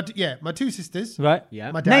 my two sisters. Right.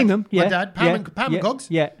 Yeah. My dad. Name them. My Yeah. dad. Pam yeah. and yeah. Gogs.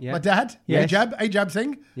 Yeah. Yeah. My dad. Yes. Ajab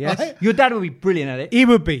Singh. Yes. Right? Your dad would be brilliant at it. He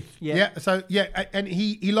would be. Yeah. So and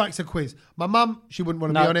he likes a quiz. My mum, she wouldn't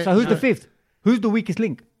want to be No, on it. so who's the fifth? Who's the weakest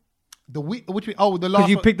link? The last Because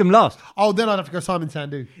you one. picked them last. Oh, then I'd have to go Simon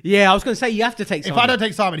Sandu. Yeah, I was going to say you have to take If Simon. I don't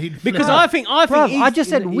take Simon, he'd flip because out. I think Bruv, he's I just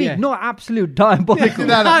said in- weak, yeah. not absolute diabolical.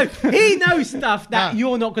 No, no. No, he knows stuff that No.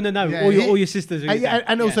 you're not going to know, Yeah, or your sisters. Or your Yeah, dad.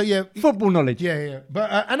 and also, yeah, Football knowledge. yeah.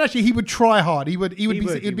 But and actually, he would try hard. He'd be in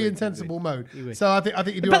would. sensible mode. He would. So I think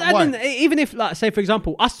he'd do But it right. then, even if, like, say for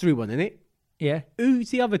example, us three won in it, Yeah. who's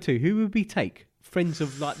the other two? Who would we take? Friends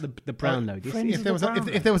of like the Brownload. Friends If there was of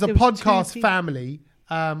the if there was a There was two podcast teams. family,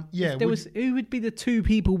 Who would be the two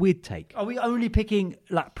people we'd take? Are we only picking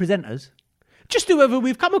like presenters Just whoever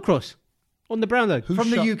we've come across on the Brownload. Who from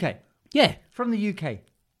shot- the UK? Yeah, From the UK.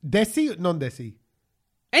 Desi, non-Desi.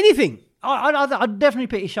 anything. I'd definitely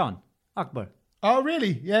pick Ishan Akbar. Oh,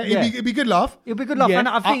 really? Yeah, Yeah. it'd be good laugh. It'll be a good laugh. Yeah. And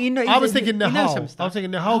I think I was thinking knows Nahal. some I stuff. was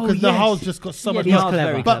thinking Nahal Oh, because yes. Nahal's just got so Yeah, much. Nahal's knowledge.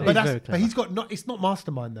 very but clever. but He's very but clever. he's got not. It's not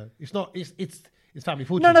mastermind though. It's not. It's family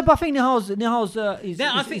fortune. No, but I think Nihal's is.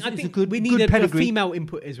 Yeah, I is think a good, we good need a pedigree. female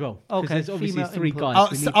input as well. 'Cause Okay, there's obviously female three input.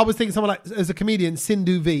 guys. We need- I was thinking someone like as a comedian,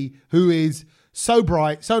 Sindhu V, who is so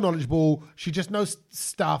bright, so knowledgeable. She just knows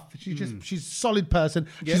stuff. She's a solid person.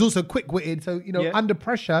 She's also quick witted. So Yeah. under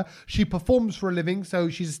pressure, she performs for a living. So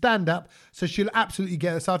she's a stand up. So she'll absolutely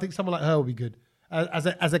get it. So I think someone like her will be good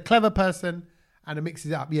as a clever person and it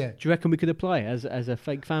mixes it up. Yeah. Do you reckon we could apply it as a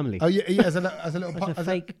fake family? Oh yeah, as a little It's a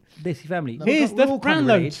fake Desi family. Here's We're the all kind of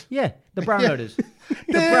Brownloads. related. Yeah, the Brownloaders.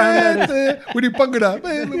 The Brownloaders. We do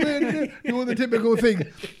bangada. You want the typical thing.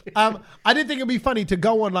 I didn't think it'd be funny to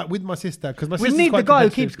go on like with my sister because my We sister's need the quite guy who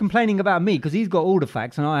competitive. keeps complaining about me because he's got all the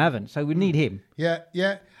facts and I haven't. So we need him.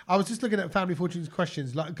 Yeah. I was just looking at Family Fortunes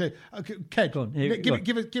questions. Like, okay, Ked, Go on, here, give go it, on.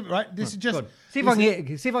 give it. Right, this is Go just. on. See if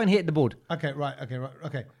I can hit the board. Okay, right.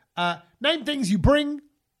 Name things you bring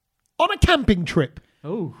on a camping trip.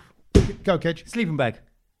 Oh, Go, Kedge. sleeping bag.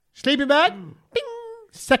 Sleeping bag. Bing.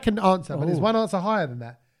 Second answer, but there's Oh. one answer higher than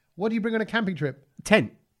that. What do you bring on a camping trip?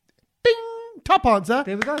 Tent. Ding. Top answer.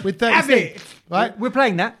 There we go. With 36. Right. We're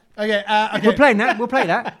playing that. Okay. We're playing that. We'll play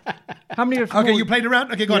that. How many? Okay, you played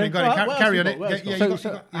around. Okay, go on. Yeah. Go on. What else Carry you on got? it. What else Yeah, you you got? So,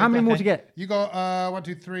 got- how many more to get? You got 1,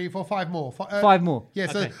 2, 3, 4, 5 more. 5 more. Yeah,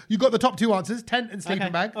 so Okay. you got the top two answers: tent and sleeping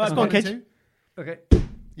Okay. bag. All right, That's go on, 1 and Kedge. 2. Okay.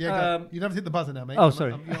 Yeah, go. Um, You don't have to hit the buzzer now, mate. oh,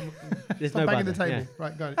 sorry. There's Stop no banging the buzzer, table. yeah.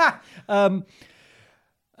 Right, go.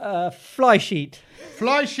 Fly sheet.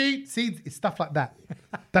 Fly sheet, seeds, it's stuff like that.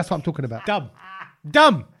 That's what I'm talking about.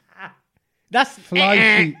 Dumb. That's Fly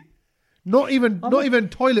sheet. Not even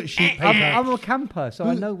toilet sheet paper. I'm a camper, so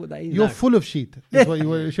I know what that is. You're full of sheet. That's what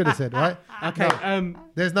you should have said, right? Okay.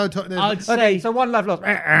 There's no. I'd say Okay, so one life lost.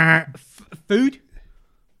 food.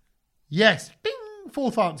 Yes. Ding.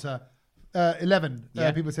 Fourth answer. 11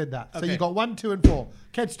 Yeah. people said that. So Okay. you got 1, 2, and 4.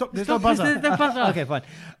 Ked, stop. There's no buzzer. The buzzer. Okay, fine.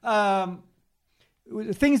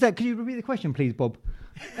 Things that. Could you repeat the question, please, Bob?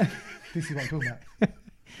 This is what I'm talking about.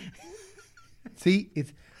 See,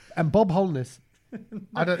 it's and Bob Holness.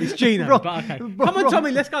 I don't. It's Gino. Wrong. But okay. Wrong. Come on,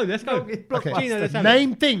 Tommy. Let's go. Let's go. Okay. Gino, let's have it.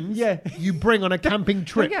 Name things Yeah. you bring on a camping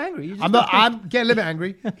trip. get angry. You just I'm got not. I'm getting a little bit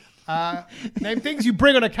angry. Name things you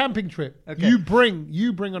bring on a camping trip. Okay. You bring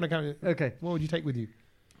on a camping. Okay. What would you take with you?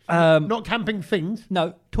 Um, Not camping things.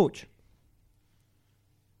 no, torch.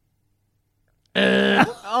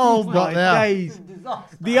 Oh Not my there. days.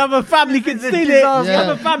 The other family can steal it. disaster. The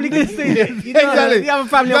other family can steal it. You know, Exactly. The other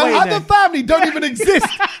family The are waiting other there. family don't even exist,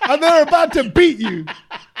 and they're about to beat you.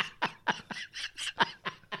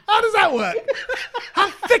 How does that work? How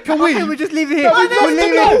thick are we? Okay, we'll just leave it here. No, there's We'll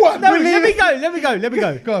leave no it. one. No, We'll let leave me it. go. Let me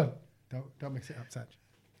go. Go on. Don't mix it up, Satch.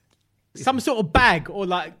 Some sort of bag or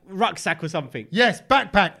like rucksack or something. Yes,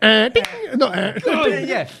 backpack. Ding. Not.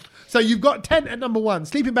 Yeah. So you've got tent at number 1,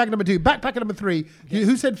 sleeping bag at number 2, backpack at number 3.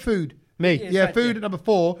 Who said food? Me. Yeah, right, food yeah. at number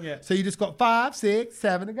 4. Yeah. So you just got 5, 6,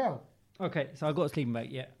 7 to go. Okay, so I got a sleeping bag.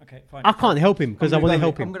 Yeah. Okay, fine. I can't help him because I I'm gonna want to go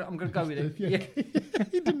help with him. it. I'm gonna go with it. Yeah.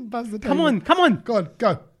 He didn't buzz the Come table. on. Go on,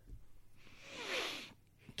 go.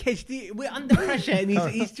 Kesh, we're under pressure and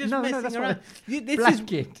he's just No, messing that's around. what This is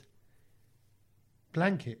Blanket.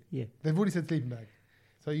 Blanket. Yeah. They've already said sleeping bag.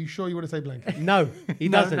 So are you sure you want to say blanket? no, he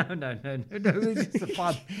doesn't. No. It's just a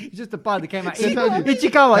pun. It's just a pun that came out. I told you.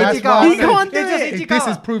 Ichikawa. That's Ichikawa. why I He can't do It's just it. Ichikawa. This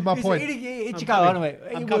has proved my point. Ichikawa. coming. Anyway,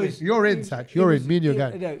 I'm it coming. was- You're in, Satch. You're in. Me and you are it-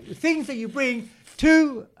 going. no, things that you bring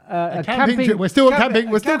to a camping trip. We're still camping.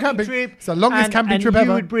 We're a still camping. Trip, It's the longest camping trip you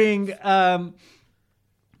ever. would bring.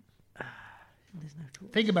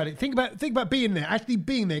 Think about it. Think about being there. Actually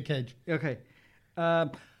being there, Kedge. Okay.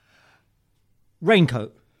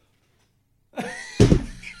 Raincoat.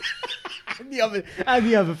 And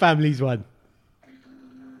the other family's one.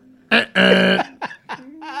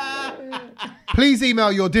 Please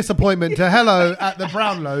email your disappointment to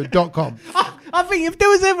hello@thebrownload.com. I think if there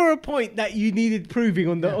was ever a point that you needed proving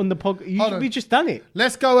on the podcast, you Hold should on. be just done it.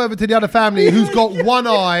 Let's go over to the other family who's got one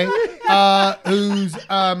eye,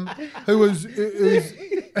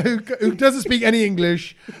 who doesn't speak any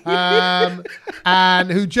English,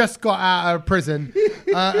 and who just got out of prison,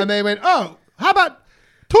 and they went, "Oh, how about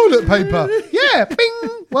toilet paper? Yeah,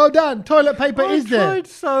 ping, well done. Toilet paper is there. tried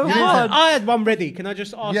so Yeah. hard. I had one ready. Can I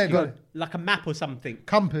just ask Yeah, go you, on. like a map or something?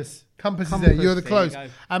 Compass is there. You're the there you close. go.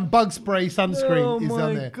 And bug spray sunscreen Oh is my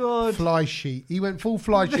on there. God. Fly sheet. He went full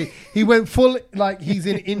fly sheet. He went full like he's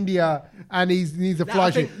in India and he needs a fly I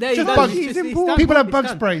sheet. think there you Just go. bug- It's important. done. People have It's bug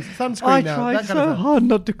done. sprays, sunscreen I now. tried that kind so of stuff. hard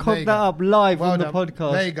not to There cock you that go. up live Well on done. the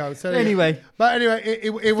podcast. There you go. So Anyway. but anyway, it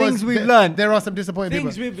was Things we've learned. There are some disappointing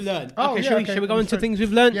Things people. we've learned. Oh, Okay, yeah, shall we, okay. shall we go I'm into sorry. things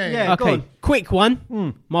we've learned? Yeah, Yeah, go Okay, on. quick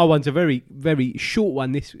one. My one's a very, very short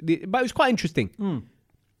one. But it was quite interesting.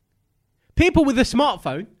 People with a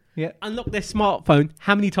smartphone Yeah. unlock their smartphone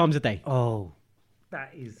how many times a day? Oh,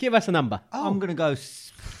 that is. Give us a number. I'm gonna go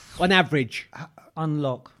On average.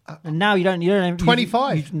 unlock. And now you don't.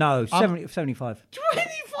 25. No, 75.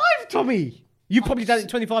 25, Tommy. You've probably done it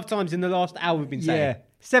 25 times in the last hour we've been saying. Yeah, Oh,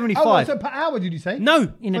 75 so per hour did you say?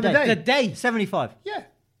 No. in a for the day. day. The day. 75. Yeah.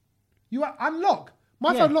 You unlock.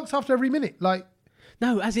 My Yeah. phone locks after every minute. Like,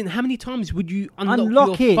 No, as in how many times would you unlock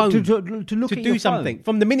Unlock your it phone to look to at do your something? phone.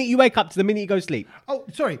 From the minute you wake up to the minute you go to sleep. oh,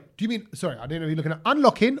 sorry. Do you mean, sorry, I didn't know if you're looking at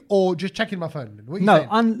unlocking or just checking my phone? What are you No,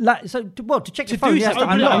 saying? to check To your phone, do you have to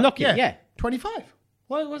something, unlock. unlock it, yeah. 25.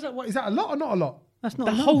 What was that? What, is that a lot or not a lot? That's not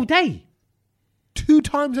The a lot. whole day. 2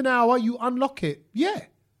 times an hour, you unlock it. Yeah.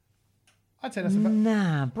 I'd say that's about.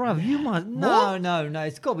 Nah, bro, you must. No.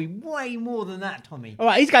 It's got to be way more than that, Tommy. All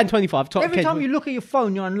right, he's going 25. Every time you look at your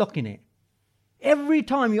phone, you're unlocking it. Every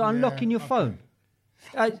time you're unlocking your phone.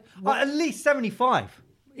 At least 75,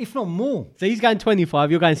 if not more. So he's going 25,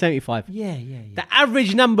 you're going 75. Yeah. The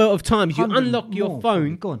average number of times you 100 unlock your more.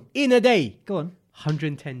 phone Go on. in a day, Go on.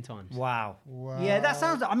 110 times. Wow. Yeah, that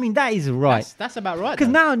sounds. I mean, that is right. That's about right.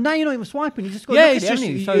 Because though. now you're not even swiping. You just got to yeah, look it's at it, just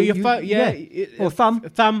haven't you? So your you- phone, or thumb.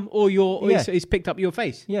 thumb, or Yeah. it's picked up your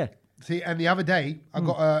face. Yeah. See, and the other day, I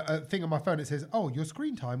got a thing on my phone that says, oh, your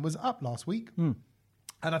screen time was up last week.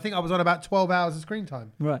 And I think I was on about 12 hours of screen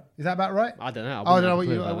time. Right. Is that about right? I don't know. I don't know what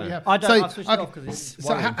you have. I don't. I've switched it off 'cause it's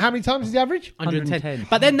so worrying. how many times is the average? 110.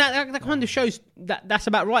 But then that kind of shows that's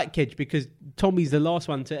about right, Kedge, because Tommy's the last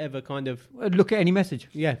one to ever kind of Look at any message.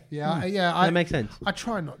 yeah. Yeah, That makes sense. I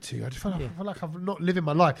try not to. I just feel like I'm not living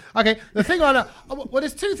my life. Okay, the thing I learned, well,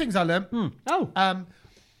 there's 2 things I learned. Oh.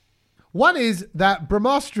 One is that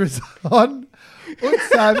Brahmastra is on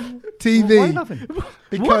Utsam TV Why are you laughing?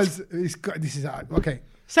 because this is okay.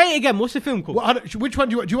 Say it again. What's the film called? Well, which one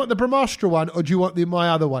do you want? Do you want the Brahmastra one or do you want my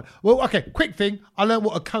other one? Well, okay, quick thing. I learned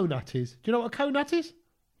what a conut is. Do you know what a conut is?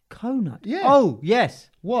 Conut. Yeah. Oh, yes.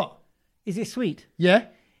 What? Is it sweet? Yeah?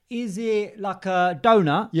 Is it like a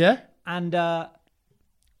donut? Yeah? And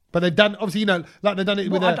But they've done, obviously, like they've done it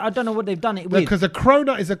with I don't know what they've done it with. because a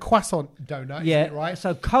cronut is a croissant donut, Yeah. isn't it, right?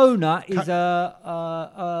 So conut is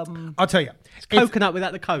I'll tell you. It's coconut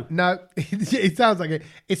without the co. No, it sounds like it.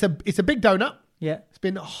 It's a big donut. yeah. It's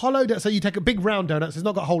been hollowed out. So you take a big round donut, so it's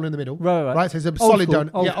not got a hole in the middle. Right. So it's a Old solid school,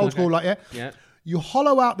 donut. old Yeah, old school. school, like, yeah. Yeah. You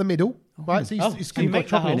hollow out the middle, right? So you so you make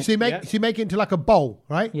the hole. So you make Yeah. so you make it into like a bowl,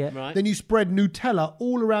 right? Yeah. Right. Then you spread Nutella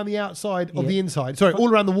all around the outside of Yeah. the inside. Sorry, all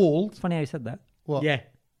around the walls. It's funny how you said that. What? Yeah.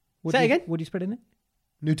 What Say do it you- again. What do you spread in it?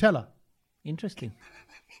 Nutella. Interesting.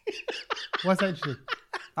 What's that interesting?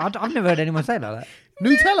 I've never heard anyone say it like that.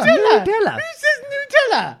 Nutella. Nutella. Who says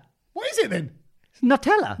Nutella? What is it then? It's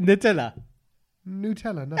Nutella. Nutella.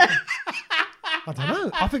 Nutella. Nothing. I don't know.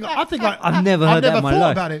 I think I've never heard that in my thought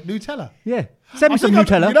life. about it. Nutella. Yeah. Send me I some think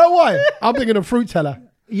Nutella. You know why? I'm thinking of Fruitella.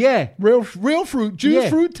 Yeah. Real fruit, juice Yeah.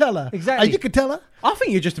 fruit teller. Exactly. You could tell her. I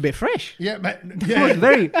think you're just a bit fresh. Yeah, man. It's Yeah.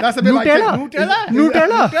 very. That's a bit Nutella. like Nutella.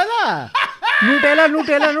 Nutella.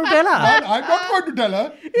 Nutella. Nutella. I'm not going to tell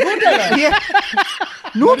her. Nutella. Yeah.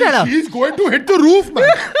 Nutella. She's going to hit the roof, man.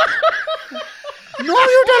 No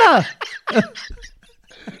Nutella.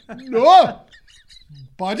 No.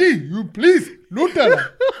 Buddy, you please.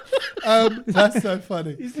 Nutella. That's so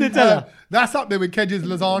funny. It's Nutella. That's up there with Kedge's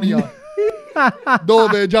lasagna.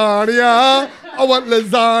 Dove lasagna. I want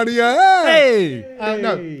lasagna. Hey.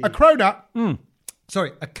 No, a cronut.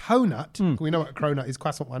 Sorry, a conut. We know what a cronut is,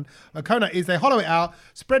 croissant one. A conut is they hollow it out,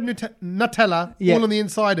 spread Nutella Yeah. all on the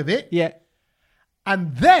inside of it, Yeah.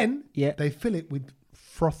 and then Yeah. they fill it with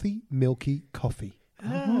frothy, milky coffee.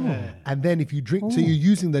 And then if you drink, so you're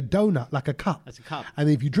using the donut like a cup. That's a cup. And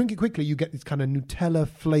if you drink it quickly, you get this kind of Nutella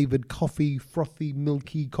flavored coffee, frothy,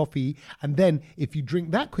 milky coffee. And then if you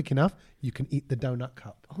drink that quick enough, you can eat the donut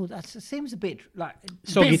cup. Oh, that seems a bit like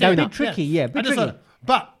Soggy bit donut. tricky. Yeah, I bit just tricky. learned-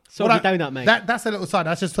 But Soggy what donut, mate. That's a little side.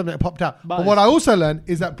 That's just something that popped up. But But- what I also learned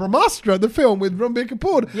is that Brahmastra, the film with Ranbir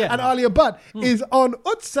Kapoor Yeah. and Alia Bhatt, is on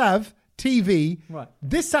Utsav TV Right.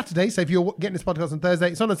 this Saturday. So if you're getting this podcast on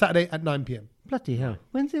Thursday, it's on a Saturday at 9 p.m. Bloody hell!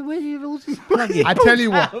 When's it? Where do you all this plug in? I tell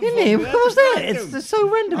you what. Isn't it? What was that? It's so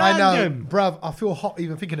random. I know, Random. bruv. I feel hot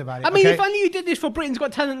even thinking about it. I mean, okay? if only you did this for Britain's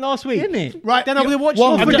Got Talent last week. Isn't it? Right. Then I would have watched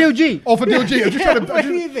Well, it. Or for DLG. Or for DLG. I'm just trying to. What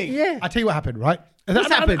do you think? Yeah. I tell you what happened, right? What's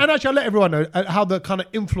happened? And actually, I'll let everyone know how the kind of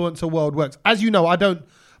influencer world works. As you know, I don't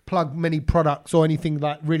plug many products or anything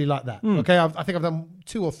really like that. Okay, I think I've done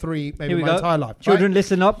 2 or 3 maybe Here we my go. entire life. Children, right?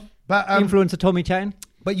 listen up. But Influencer Tommy Chan.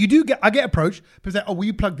 But I get approached. People say, "Oh, will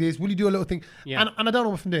you plug this? Will you do a little thing?" Yeah. And I don't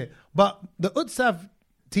know if I can do it. But the Utsav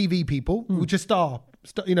TV people, which are Star,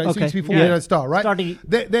 you know, it Okay. used to be before Yeah. you know Star, right? Starting-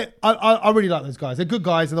 I really like those guys. They're good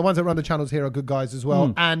guys, and the ones that run the channels here are good guys as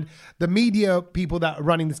well. And the media people that are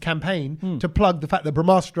running this campaign to plug the fact that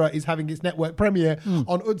Brahmastra is having its network premiere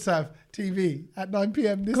on Utsav TV at 9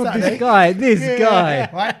 p.m. this God, Saturday. this guy,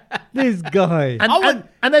 Right? this guy. And, I want-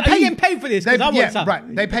 and they are pay you getting paid for this? 'Cause I want some.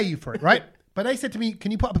 right. They pay you for it, right? But they said to me,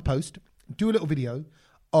 "Can you put up a post, do a little video?"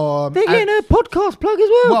 They're getting a podcast plug as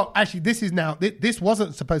well. well, actually, this is now. This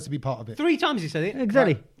wasn't supposed to be part of it, 3 times you said it.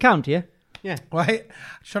 Exactly. Count, yeah. Yeah. right?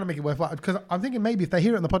 Just trying to make it worthwhile because I'm thinking maybe if they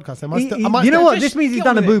hear it on the podcast, they might. You I might know still- what? just This means he's get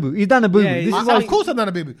done a on with it. boo boo. He's done a boo boo. Yeah, This this is is why. Of course, I've done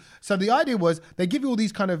a boo boo. So the idea was they give you all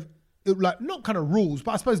these kind of like not kind of rules,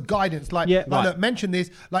 but I suppose guidance. Like, Yeah. like Right. look, mention this.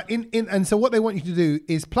 Like in and so what they want you to do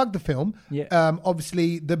is plug the film. Yeah.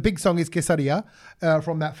 Obviously, the big song is Kesaria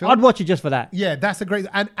from that film. I'd watch it just for that. Yeah, that's a great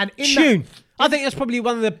and in Tune. I think that's probably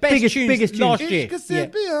one of the best Biggest tunes tune. last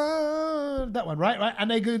that, year. that one, right,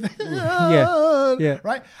 and they go, Yeah.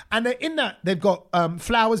 right, and they're in that they've got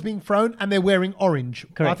flowers being thrown and they're wearing orange.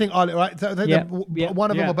 Correct. I think, right, so Yeah.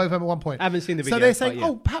 one of them Yeah. or both of them at one point. I haven't seen the So video, they're saying, but yeah.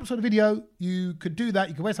 oh, perhaps on the video you could do that.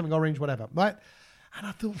 You could wear something orange, whatever, right? And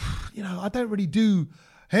I thought, I don't really do.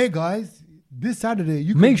 Hey guys, this Saturday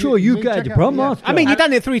you Make can sure you check get out- your promo. I mean, you've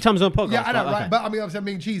done it 3 times on the podcast. Yeah, I know, but right? okay. But I mean, obviously, I'm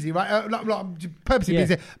being cheesy, right? I'm purposely Yeah. being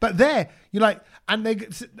cheesy. But there, you're like, and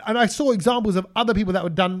I saw examples of other people that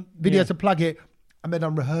had done videos Yeah. to plug it, and they've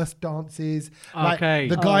done rehearsed dances. Okay. Like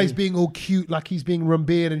the guy's being all cute, like he's being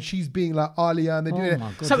Ranbir, and she's being like Alia, and they're doing Oh it.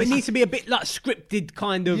 my God. So it needs to be a bit like scripted,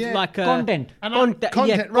 kind of Yeah. like Content. And Content,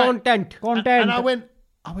 content, yeah, right. content. And I went,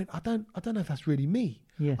 I don't know if that's really me.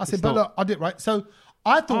 Yeah, I said, it's but not. look, I did it right. So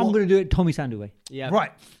I thought, I'm going to do it Tommy Sandu way. Yeah.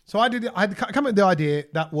 right. So I did it. I had come up with the idea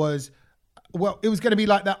that was, well, it was going to be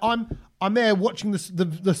like that. I'm there watching the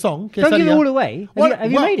song. Don't give it Kesaria. all away.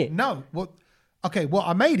 Have you made it? No. Well, okay. Well,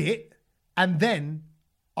 I made it, and then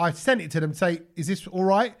I sent it to them. Say, is this all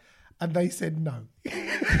right? And they said no.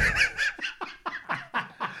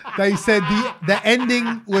 They said the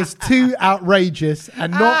ending was too outrageous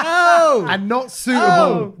and not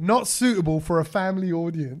suitable for a family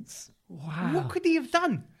audience. What could he have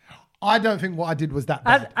done? I don't think what I did was that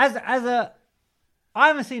bad. As a, I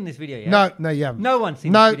haven't seen this video yet. No, you haven't. No one's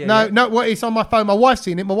seen No, this video no, yet. no. Well, it's on my phone. My wife's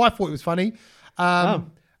seen it. My wife thought it was funny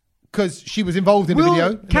because she was involved in the Will- video,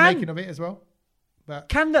 in the can- making of it as well. But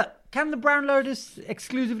Can the brown loaders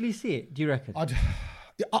exclusively see it? Do you reckon?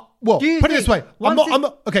 well, Do you put it this think way. once I'm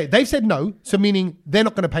not. Okay, they've said no, so meaning they're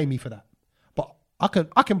not going to pay me for that. But I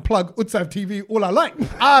can plug Utsav TV all I like.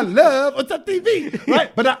 I love Utsav TV,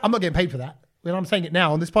 right? But I'm not getting paid for that. When I'm saying it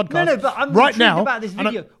now on this podcast. No, but I'm right intrigued now about this and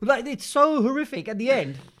I- video. Like, it's so horrific at the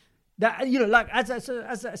end that like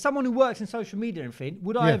as someone who works in social media and everything,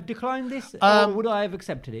 would I Yeah. have declined this or would I have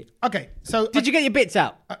accepted it? Okay, so Did you get your bits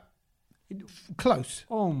out? close?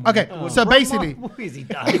 Oh my Okay, God. so basically, what has he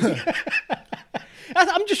done?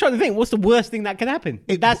 I'm just trying to think. What's the worst thing that can happen?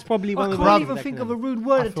 That's probably I one of the can't worst even things think that of can a rude I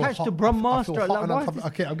word feel attached hot- to I Brahmastra. feel Like, hot and why is uncomfortable. this-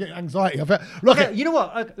 Okay, I'm getting anxiety. Look, Okay, you know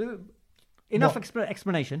what? Enough What?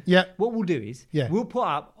 explanation. Yeah. What we'll do is Yeah. we'll put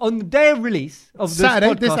up on the day of release of this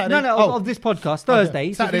Saturday, podcast. this Saturday? No, Oh. of this podcast, Thursday.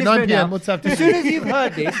 So if Saturday, you 9 listen PM, now, what's up? As soon as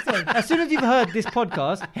you've heard this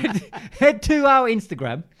podcast, head to our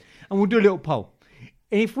Instagram and we'll do a little poll.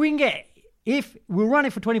 And if we can get, we'll run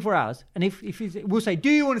it for 24 hours, and if we'll say, do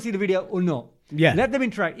you want to see the video or not? Yeah. Let them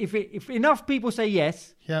interact. If enough people say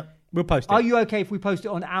yes, yeah. We'll post it. are you okay if we post it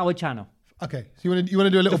on our channel? Okay, so you want to do a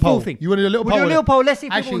little The full poll? thing. You want to do a little We'll poll? do a little poll. Let's see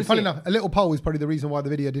if people Actually, wanna funny see it. enough, a little poll is probably the reason why the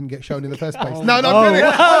video didn't get shown in the first place. Oh. No, I'm kidding.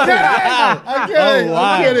 I'm kidding. Oh, wow.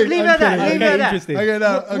 I'm kidding. Leave it I'm at that. kidding. Leave it at that. Interesting. Okay,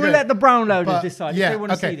 no, We'll okay. let the brown loaders But, decide if they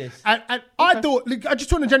want to see this. And I thought, look, I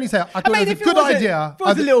just want to generally say, I thought I mean, it was if a good it was idea. If it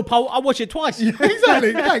was a little poll, I'll watch it twice.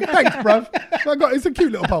 Exactly. Thanks, bruv. It's a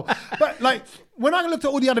cute little poll. But like, when I looked at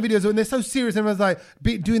all the other videos and they're so serious and I was like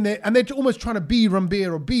doing their, and they're almost trying to be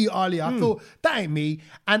Ranbir or be Ali, I thought that ain't me.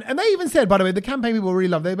 And they even said, by the way, the campaign people really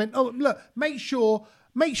love. They went, oh look, make sure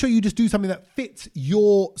you just do something that fits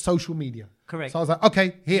your social media. Correct. So I was like,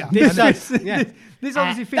 okay, here. This And does. Yeah. This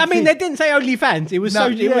obviously fits I mean, in. they didn't say OnlyFans. It was No,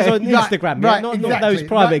 it was on right, Instagram, right, not exactly. those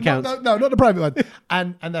private No, accounts. No, not the private one.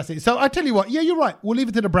 and that's it. So I tell you what, yeah, you're right. We'll leave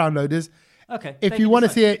it to the brown loaders. Okay. If you want to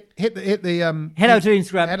see it, hit the head over to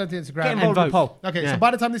Instagram. Head over to Instagram. Get involved And with the poll. Okay, Yeah. so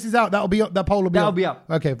by the time this is out, that'll be up. That poll will be That'll up. be up.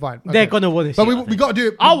 Okay, fine. They're Okay. gonna want to see But it. we got to do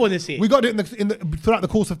it. I wanna see it. We got to do it in the throughout the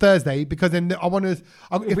course of Thursday because then I want to.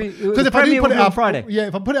 The Because if I do premiere put will it be on up Friday. yeah,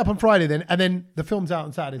 if I put it up on Friday, then the film's out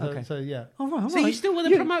on Saturday. Okay. So yeah. All right, all So you right. still want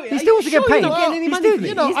to promote it? He Are still you wants to get sure paid. you're not getting any He's money doing from it. it?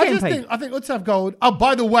 You know, He's I getting just paid. think Utsav Gold. Oh,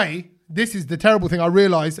 by the way, this is the terrible thing. I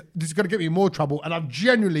realised this is going to get me in more trouble, and I've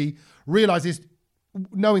genuinely realised this,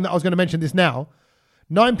 knowing that I was going to mention this now.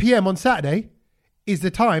 9 p.m. on Saturday is the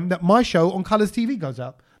time that my show on Colours TV goes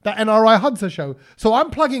up. That NRI Hudson show. So I'm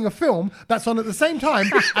plugging a film that's on at the same time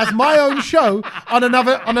as my own show on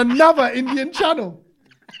another Indian channel.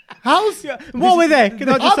 How's What were there? Can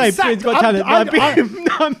I just I'm say, Britain's sacked. Got Talent, I'm-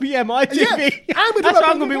 9 p.m. ITV. Yeah, and we're talking That's what about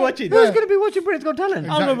I'm going to be watching. Who's going to be watching Britain's Got Talent?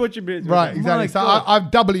 I'm going to be watching Britain's Got Right, Talent. exactly. My So God.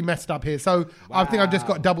 I've doubly messed up here. So I think I've just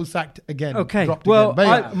got double sacked again. Okay. Dropped Well,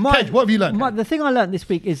 again. But yeah. Tej, what have you learned? The thing I learned this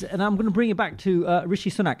week is, and I'm going to bring it back to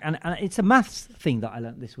Rishi Sunak, and it's a maths thing that I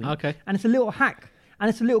learned this week. Okay. And it's a little hack, and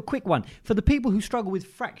it's a little quick one for the people who struggle with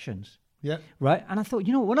fractions, Yeah. right? And I thought,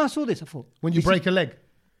 when I saw this, I thought, When you break a leg.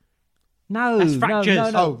 no, That's no, fractures. no,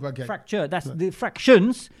 no. Oh, okay. Fracture. That's the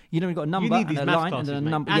fractions. You've got a number need and these a maths line and classes, then a mate,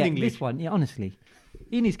 number. and Yeah, English. this one. Yeah, honestly,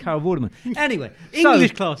 he needs Carol Vorderman. Anyway, so,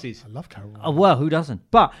 English classes. I love Carol. well, who doesn't?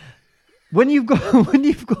 But when you've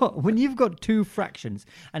got two fractions,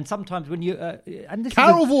 and sometimes when you and this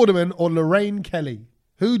Carol is Vorderman or Lorraine Kelly?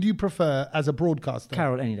 Who do you prefer as a broadcaster?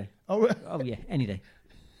 Carol any day. Oh, Oh yeah, any day.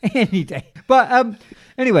 Any day. But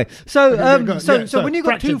anyway, so Okay, go on. so Yeah, so when you've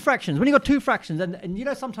got two fraction. fractions,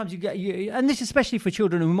 and sometimes you get and this is especially for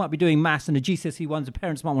children who might be doing maths and the GCSE ones, the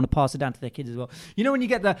parents might want to pass it down to their kids as well. When you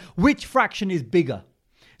get which fraction is bigger.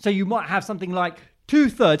 So you might have something like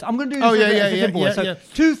 2/3. I'm going to do this Oh, yeah, as a yeah, simple one. yeah, So yeah.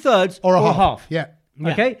 2/3 or a half. Yeah.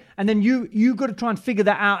 Okay, and then you got to try and figure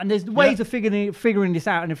that out, and there's ways of figuring this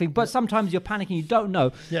out and everything. But sometimes you're panicking, you don't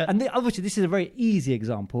know. Yeah. And obviously, this is a very easy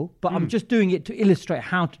example, but I'm just doing it to illustrate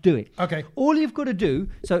how to do it. Okay. All you've got to do.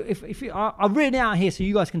 So if you, I've written it out here so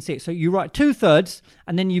you guys can see it. So you write 2/3,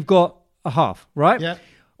 and then you've got a half, right? Yeah.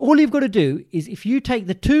 All you've got to do is if you take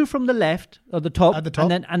the 2 from the left or the top, At the top.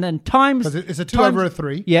 and then times 'Cause it's a 2 times- over a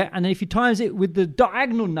 3. Yeah, and then if you times it with the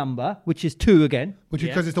diagonal number, which is 2 again. Which is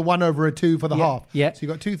because it's the 1 over a 2 for the half. Yeah. So you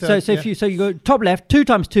got 2/3. So if you go top left, 2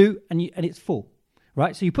 times 2, and it's 4,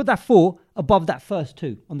 right? So you put that 4 above that first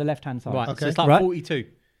 2 on the left hand side. Right, Okay. so it's like Right. 42.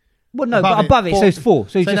 Well, no, Above but it, above it, so it's 4.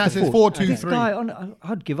 So it's so now just it a says 4. 4, 2, This 3. guy,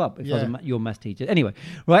 I'd give up if I was Yeah. your maths teacher. Anyway,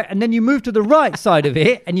 right, and then you move to the right side of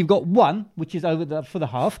it, and you've got 1, which is over for the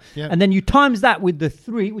half, Yeah. and then you times that with the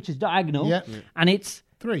 3, which is diagonal, Yeah. and it's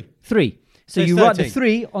 3. 3. So So you it's write the 13.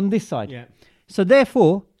 3 on this side. Yeah. So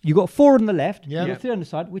therefore, you got 4 on the left, Yeah. you got 3 on the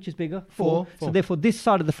side, which is bigger? 4. So therefore, this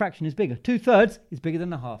side of the fraction is bigger. 2/3 is bigger than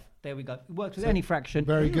the half. There we go. It works with any fraction.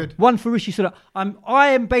 Very good. One for Rishi Sunak. I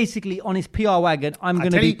am basically on his PR wagon. I'm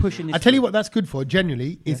going to be pushing this. I tell you through. what that's good for,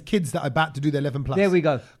 genuinely, is kids that are about to do their 11 plus. There we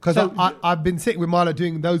go. Because So- I've been sitting with Milo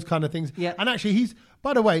doing those kind of things. Yeah. And actually,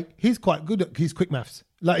 by the way, he's quite good at his quick maths.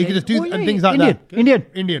 Like, he Yeah. can just do Oh, yeah, and things yeah. like Indian.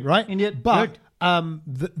 that. Indian, right? Indian. But Good.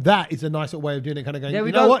 that is a nice way of doing it, kind of going, There we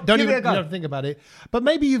you know go. what? Don't Give it even a you go. don't have to think about it. But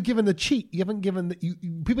maybe you've given the cheat. You haven't given the,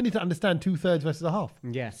 people need to understand 2/3 versus a half.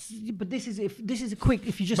 Yes. But this is a quick.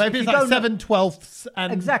 If you just Maybe if it's you like don't know- 7/12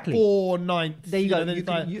 and Exactly. 4/9. There you go. then You it's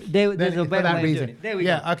can- like- there's then a it's better for that way of doing reason. it. There we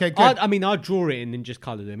yeah, go. okay, good. I mean, I'd draw it in and just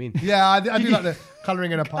colour them in. Yeah, I do like the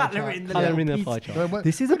colouring in a pie Colour chart. in the Colour little in the piece. pie chart.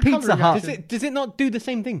 This is a Good Pizza colouring, Hut. actually. Does it not do the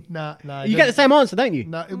same thing? No. You get the same answer, don't you?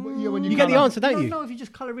 No, when You get the colour- answer, don't you? No, if you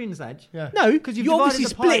just colour in, Zaj. Yeah. No, Because you obviously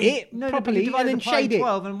split it properly and then shade it.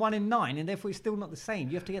 12 and 1 in 9, and therefore it's still not the same.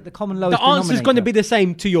 You have to get the common lowest The answer's going to denominator. be the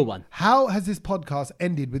same to your one. How has this podcast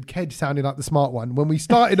ended with Kedge sounding like the smart one when we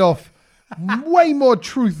started off way more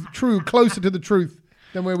true, closer to the truth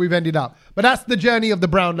than where we've ended up? But that's the journey of the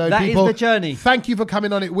Brownload, That is people. the journey. Thank you for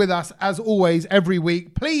coming on it with us, as always, every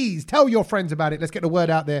week. Please tell your friends about it. Let's get the word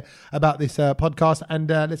out there about this podcast. And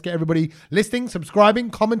let's get everybody listening,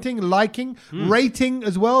 subscribing, commenting, liking, rating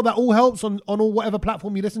as well. That all helps on all whatever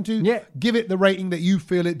platform you listen to. Yeah. Give it the rating that you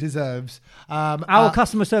feel it deserves. Our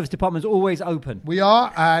customer service department is always open. We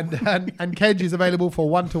are, and Kedge is available for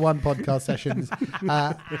one-to-one podcast sessions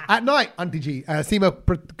at night. Auntie G, Seema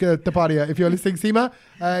Tapadia. If you're listening, Seema,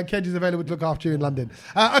 Kedge is available to look after you in London.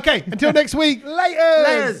 Okay, until next week.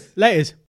 Laters. Laters.